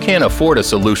 you can't afford a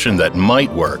solution that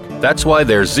might work. That's why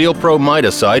there's ZealPro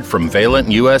Miticide from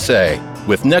Valent USA.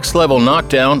 With next-level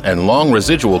knockdown and long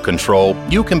residual control,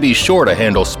 you can be sure to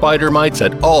handle spider mites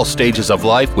at all stages of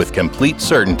life with complete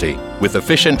certainty. With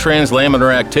efficient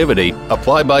translaminar activity,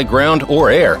 apply by ground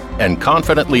or air, and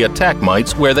confidently attack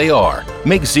mites where they are.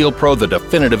 Make ZealPro the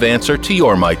definitive answer to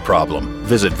your mite problem.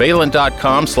 Visit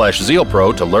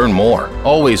valent.com/ZealPro to learn more.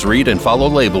 Always read and follow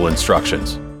label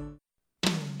instructions.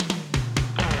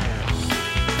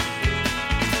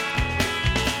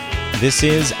 This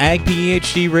is Ag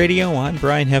PhD Radio. I'm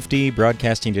Brian Hefty,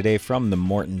 broadcasting today from the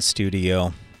Morton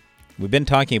studio. We've been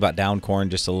talking about down corn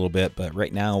just a little bit, but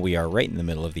right now we are right in the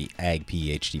middle of the Ag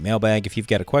PhD mailbag. If you've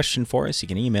got a question for us, you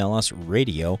can email us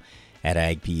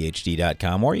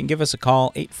radio@agphd.com, or you can give us a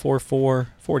call,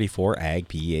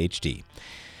 844-44-AG-PhD.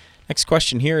 Next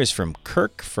question here is from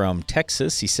Kirk from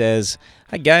Texas. He says,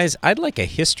 "Hi guys, I'd like a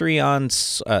history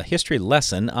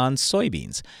lesson on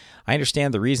soybeans. I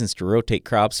understand the reasons to rotate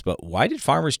crops, but why did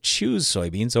farmers choose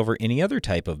soybeans over any other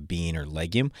type of bean or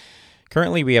legume?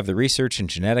 Currently, we have the research and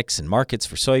genetics and markets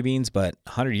for soybeans, but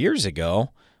 100 years ago,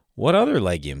 what other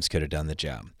legumes could have done the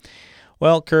job?"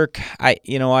 Well, Kirk, I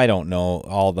don't know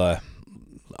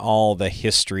all the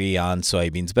history on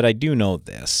soybeans, but I do know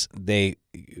this. They,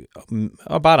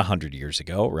 about 100 years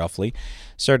ago, roughly,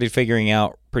 started figuring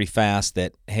out pretty fast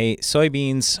that, hey,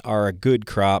 soybeans are a good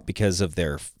crop because of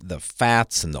the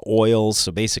fats and the oils,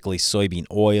 so basically soybean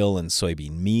oil and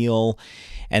soybean meal.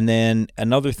 And then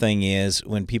another thing is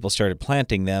when people started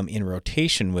planting them in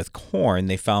rotation with corn,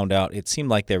 they found out it seemed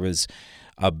like there was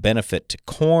a benefit to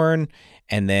corn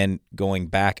and then going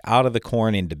back out of the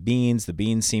corn into beans. The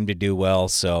beans seem to do well,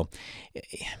 so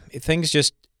things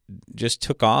just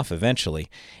took off eventually.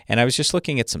 And I was just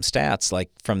looking at some stats,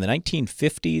 like from the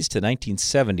 1950s to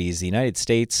 1970s, the United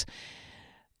States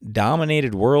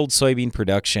dominated world soybean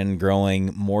production,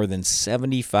 growing more than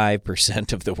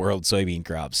 75% of the world soybean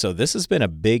crop. So this has been a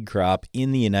big crop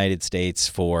in the United States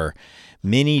for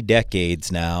many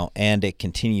decades now, and it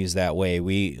continues that way.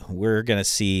 We're going to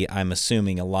see, I'm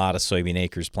assuming, a lot of soybean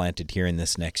acres planted here in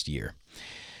this next year.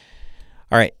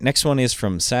 All right, next one is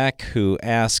from Zach, who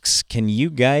asks, can you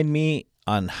guide me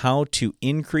on how to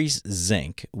increase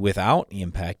zinc without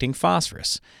impacting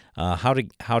phosphorus? How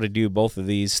to do both of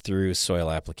these through soil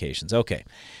applications. Okay,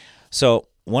 so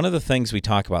one of the things we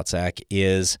talk about, Zach,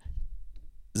 is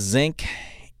zinc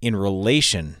in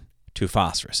relation to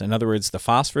phosphorus. In other words, the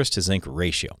phosphorus to zinc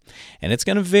ratio. And it's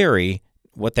going to vary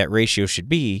what that ratio should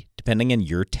be depending on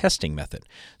your testing method.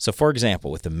 So for example,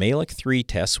 with the Mehlich 3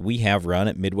 tests we have run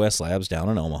at Midwest Labs down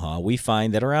in Omaha, we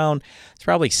find that it's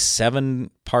probably 7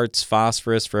 parts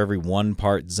phosphorus for every 1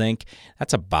 part zinc.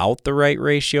 That's about the right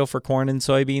ratio for corn and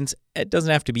soybeans. It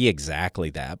doesn't have to be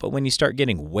exactly that, but when you start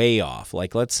getting way off,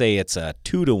 like let's say it's a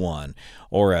 2-to-1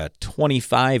 or a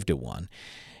 25-to-1,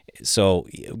 so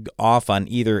off on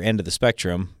either end of the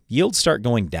spectrum, yields start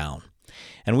going down.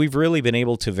 And we've really been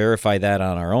able to verify that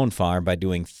on our own farm by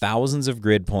doing thousands of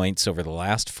grid points over the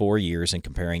last 4 years and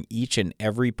comparing each and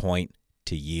every point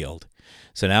to yield.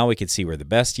 So now we can see where the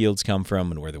best yields come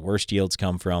from and where the worst yields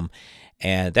come from.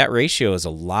 And that ratio is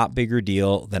a lot bigger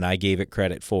deal than I gave it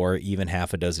credit for even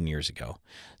half a dozen years ago.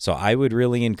 So I would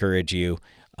really encourage you,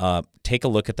 take a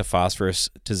look at the phosphorus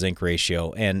to zinc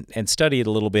ratio and study it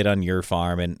a little bit on your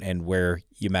farm and where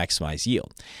you maximize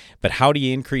yield. But how do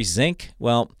you increase zinc?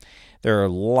 Well, there are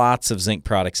lots of zinc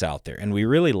products out there, and we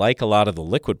really like a lot of the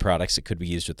liquid products that could be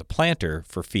used with the planter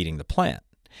for feeding the plant.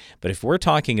 But if we're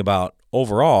talking about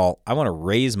overall, I want to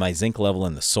raise my zinc level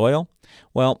in the soil,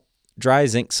 well, dry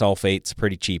zinc sulfate's a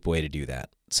pretty cheap way to do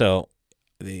that. So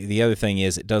the other thing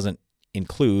is it doesn't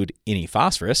include any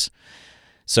phosphorus.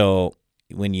 So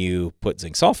when you put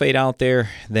zinc sulfate out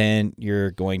there, then you're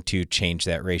going to change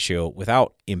that ratio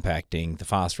without impacting the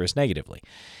phosphorus negatively.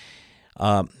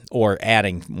 Or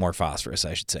adding more phosphorus,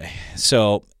 I should say.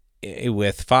 So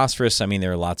with phosphorus,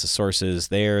 there are lots of sources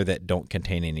there that don't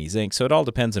contain any zinc. So it all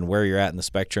depends on where you're at in the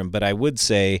spectrum. But I would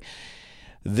say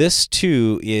this,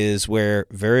 too, is where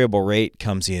variable rate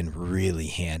comes in really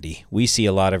handy. We see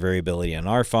a lot of variability on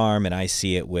our farm, and I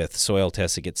see it with soil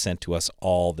tests that get sent to us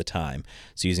all the time.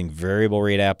 So using variable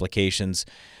rate applications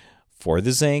for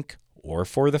the zinc or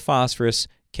for the phosphorus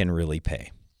can really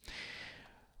pay.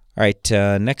 All right,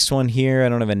 next one here. I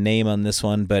don't have a name on this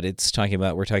one, but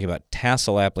we're talking about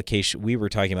tassel application. We were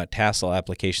talking about tassel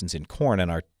applications in corn on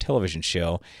our television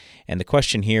show. And the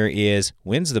question here is,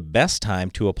 when's the best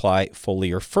time to apply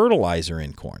foliar fertilizer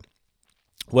in corn?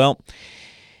 Well,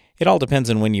 it all depends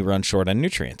on when you run short on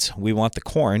nutrients. We want the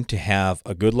corn to have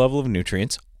a good level of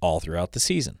nutrients all throughout the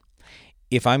season.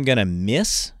 If I'm going to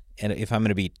miss, and if I'm going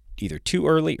to be either too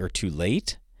early or too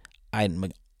late,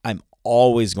 I'm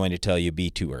always going to tell you be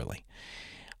too early.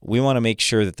 We want to make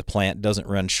sure that the plant doesn't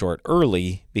run short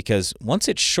early, because once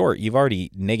it's short, you've already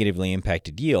negatively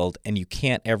impacted yield and you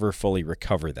can't ever fully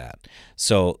recover that.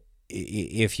 So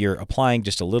if you're applying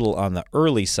just a little on the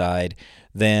early side,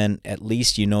 then at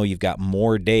least you know you've got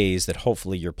more days that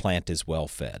hopefully your plant is well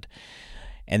fed.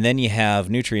 And then you have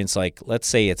nutrients like, let's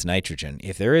say it's nitrogen.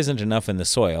 If there isn't enough in the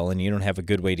soil and you don't have a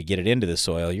good way to get it into the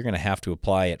soil, you're going to have to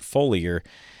apply it foliar,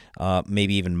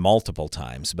 maybe even multiple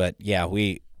times. But yeah,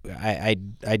 I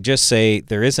just say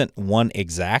there isn't one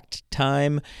exact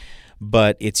time,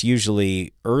 but it's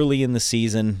usually early in the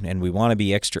season, and we want to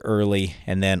be extra early,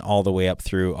 and then all the way up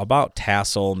through about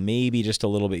tassel, maybe just a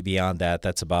little bit beyond that.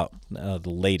 That's about the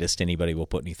latest anybody will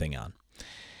put anything on.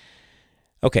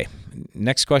 Okay,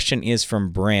 next question is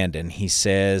from Brandon. He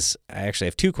says, I actually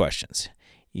have 2 questions.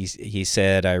 He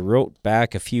said, I wrote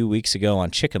back a few weeks ago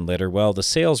on chicken litter. Well, the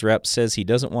sales rep says he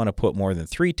doesn't want to put more than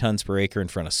 3 tons per acre in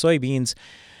front of soybeans,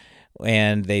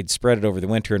 and they'd spread it over the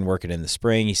winter and work it in the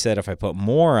spring. He said if I put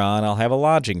more on, I'll have a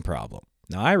lodging problem.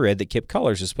 Now, I read that Kip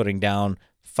Colors is putting down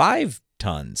 5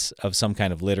 tons of some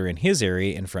kind of litter in his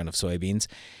area in front of soybeans.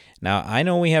 Now, I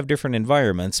know we have different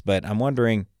environments, but I'm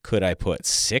wondering, could I put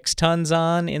 6 tons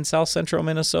on in south central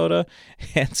Minnesota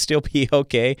and still be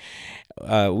okay?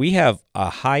 We have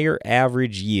a higher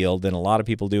average yield than a lot of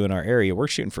people do in our area. We're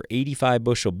shooting for 85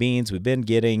 bushel beans. We've been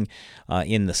getting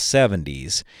in the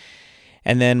 70s.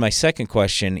 And then my second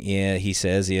question, he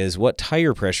says, is what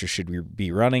tire pressure should we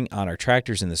be running on our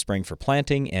tractors in the spring for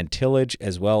planting and tillage,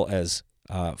 as well as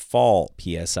fall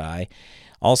PSI?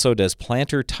 Also, does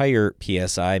planter tire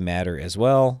PSI matter as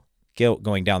well?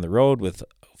 Going down the road with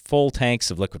full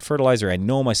tanks of liquid fertilizer, I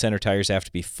know my center tires have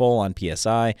to be full on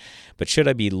PSI, but should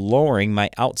I be lowering my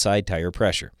outside tire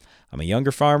pressure? I'm a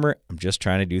younger farmer. I'm just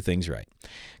trying to do things right.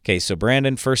 Okay, so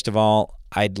Brandon, first of all,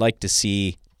 I'd like to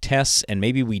see tests, and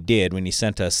maybe we did when you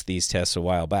sent us these tests a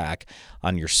while back,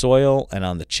 on your soil and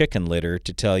on the chicken litter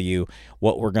to tell you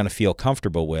what we're going to feel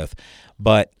comfortable with.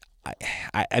 But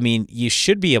I mean, you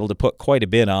should be able to put quite a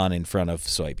bit on in front of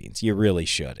soybeans. You really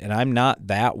should. And I'm not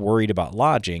that worried about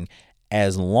lodging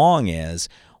as long as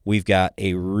we've got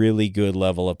a really good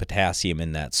level of potassium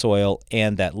in that soil,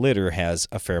 and that litter has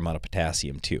a fair amount of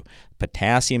potassium too.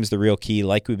 Potassium's the real key,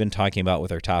 like we've been talking about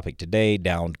with our topic today,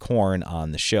 downed corn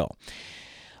on the show.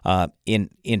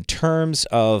 In terms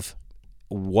of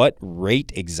what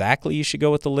rate exactly you should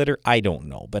go with the litter, I don't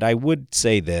know. But I would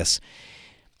say this.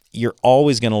 You're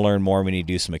always going to learn more when you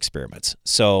do some experiments.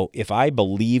 So if I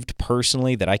believed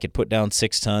personally that I could put down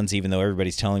 6 tons, even though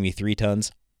everybody's telling me 3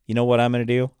 tons, you know what I'm going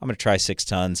to do? I'm going to try 6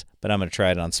 tons, but I'm going to try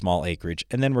it on small acreage,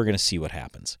 and then we're going to see what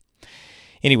happens.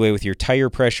 Anyway, with your tire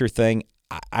pressure thing,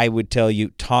 I would tell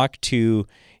you, talk to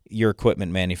your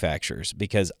equipment manufacturers,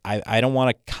 because I don't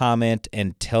want to comment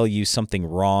and tell you something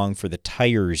wrong for the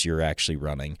tires you're actually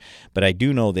running. But I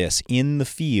do know this, in the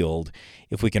field,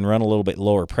 if we can run a little bit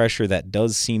lower pressure, that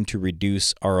does seem to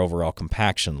reduce our overall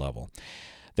compaction level.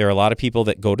 There are a lot of people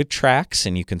that go to tracks,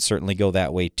 and you can certainly go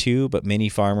that way too, but many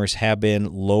farmers have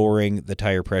been lowering the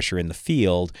tire pressure in the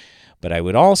field. But I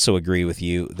would also agree with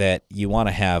you that you want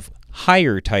to have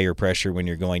higher tire pressure when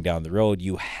you're going down the road.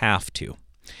 You have to.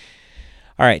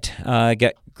 All right,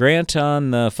 got Grant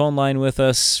on the phone line with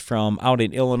us from out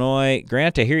in Illinois.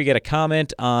 Grant, I hear you got a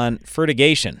comment on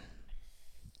fertigation.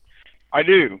 I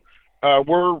do.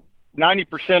 We're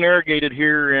 90% irrigated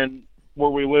here in where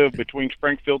we live between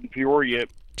Springfield and Peoria,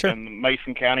 and the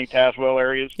Mason County, Tazewell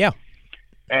areas. Yeah.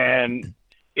 And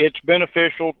it's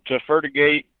beneficial to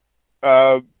fertigate.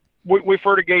 We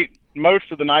fertigate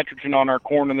most of the nitrogen on our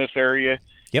corn in this area.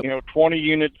 Yep. 20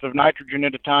 units of nitrogen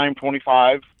at a time,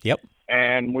 25. Yep.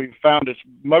 And we've found it's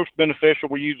most beneficial.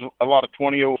 We use a lot of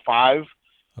 2005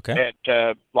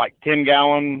 at like 10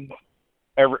 gallon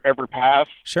every pass.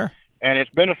 Sure. And it's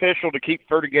beneficial to keep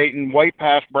fertigating way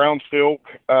past brown silk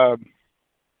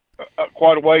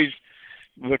quite a ways.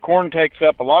 The corn takes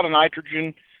up a lot of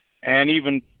nitrogen and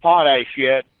even potash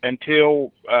yet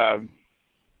until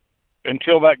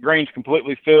that grain's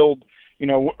completely filled,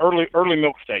 early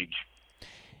milk stage.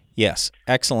 Yes,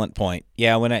 excellent point.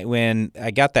 Yeah, when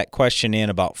I got that question in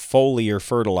about foliar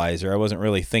fertilizer, I wasn't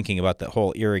really thinking about the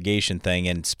whole irrigation thing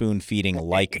and spoon feeding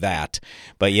like that.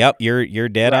 But yep, you're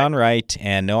dead on right.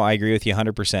 And no, I agree with you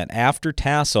 100%. After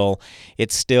tassel,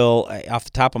 it's still, off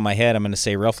the top of my head, I'm going to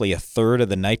say roughly a third of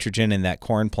the nitrogen in that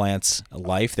corn plant's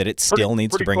life that it still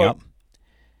needs to bring close. up.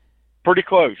 Pretty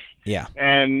close. Yeah.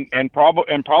 And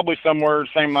probably somewhere the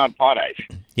same amount of potash.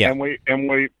 Yeah. And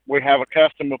we have a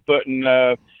custom of putting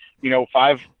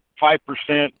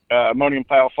 5% ammonium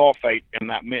thiosulfate in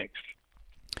that mix.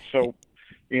 So,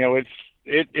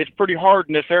 it's pretty hard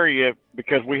in this area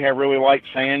because we have really light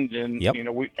sand, and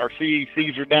our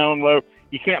CECs are down low.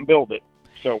 You can't build it.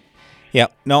 So. Yeah.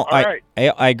 No, right.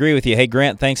 I agree with you. Hey,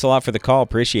 Grant, thanks a lot for the call.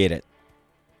 Appreciate it.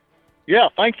 Yeah.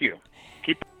 Thank you.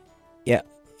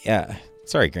 Yeah.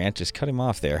 Sorry, Grant, just cut him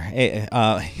off there. Hey,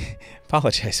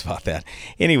 apologize about that.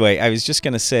 Anyway, I was just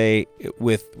going to say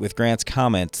with Grant's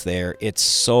comments there, it's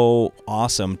so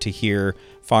awesome to hear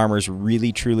farmers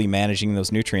really, truly managing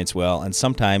those nutrients well. And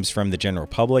sometimes from the general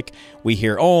public, we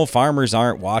hear, farmers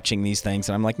aren't watching these things.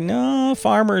 And I'm like, no,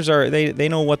 farmers are. They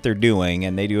know what they're doing,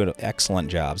 and they do an excellent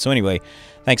job. So anyway,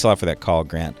 thanks a lot for that call,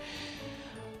 Grant.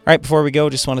 All right, before we go,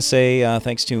 just want to say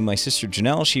thanks to my sister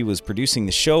Janelle. She was producing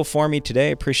the show for me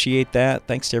today. Appreciate that.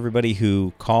 Thanks to everybody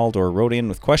who called or wrote in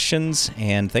with questions.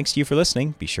 And thanks to you for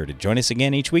listening. Be sure to join us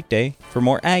again each weekday for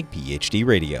more Ag PhD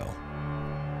Radio.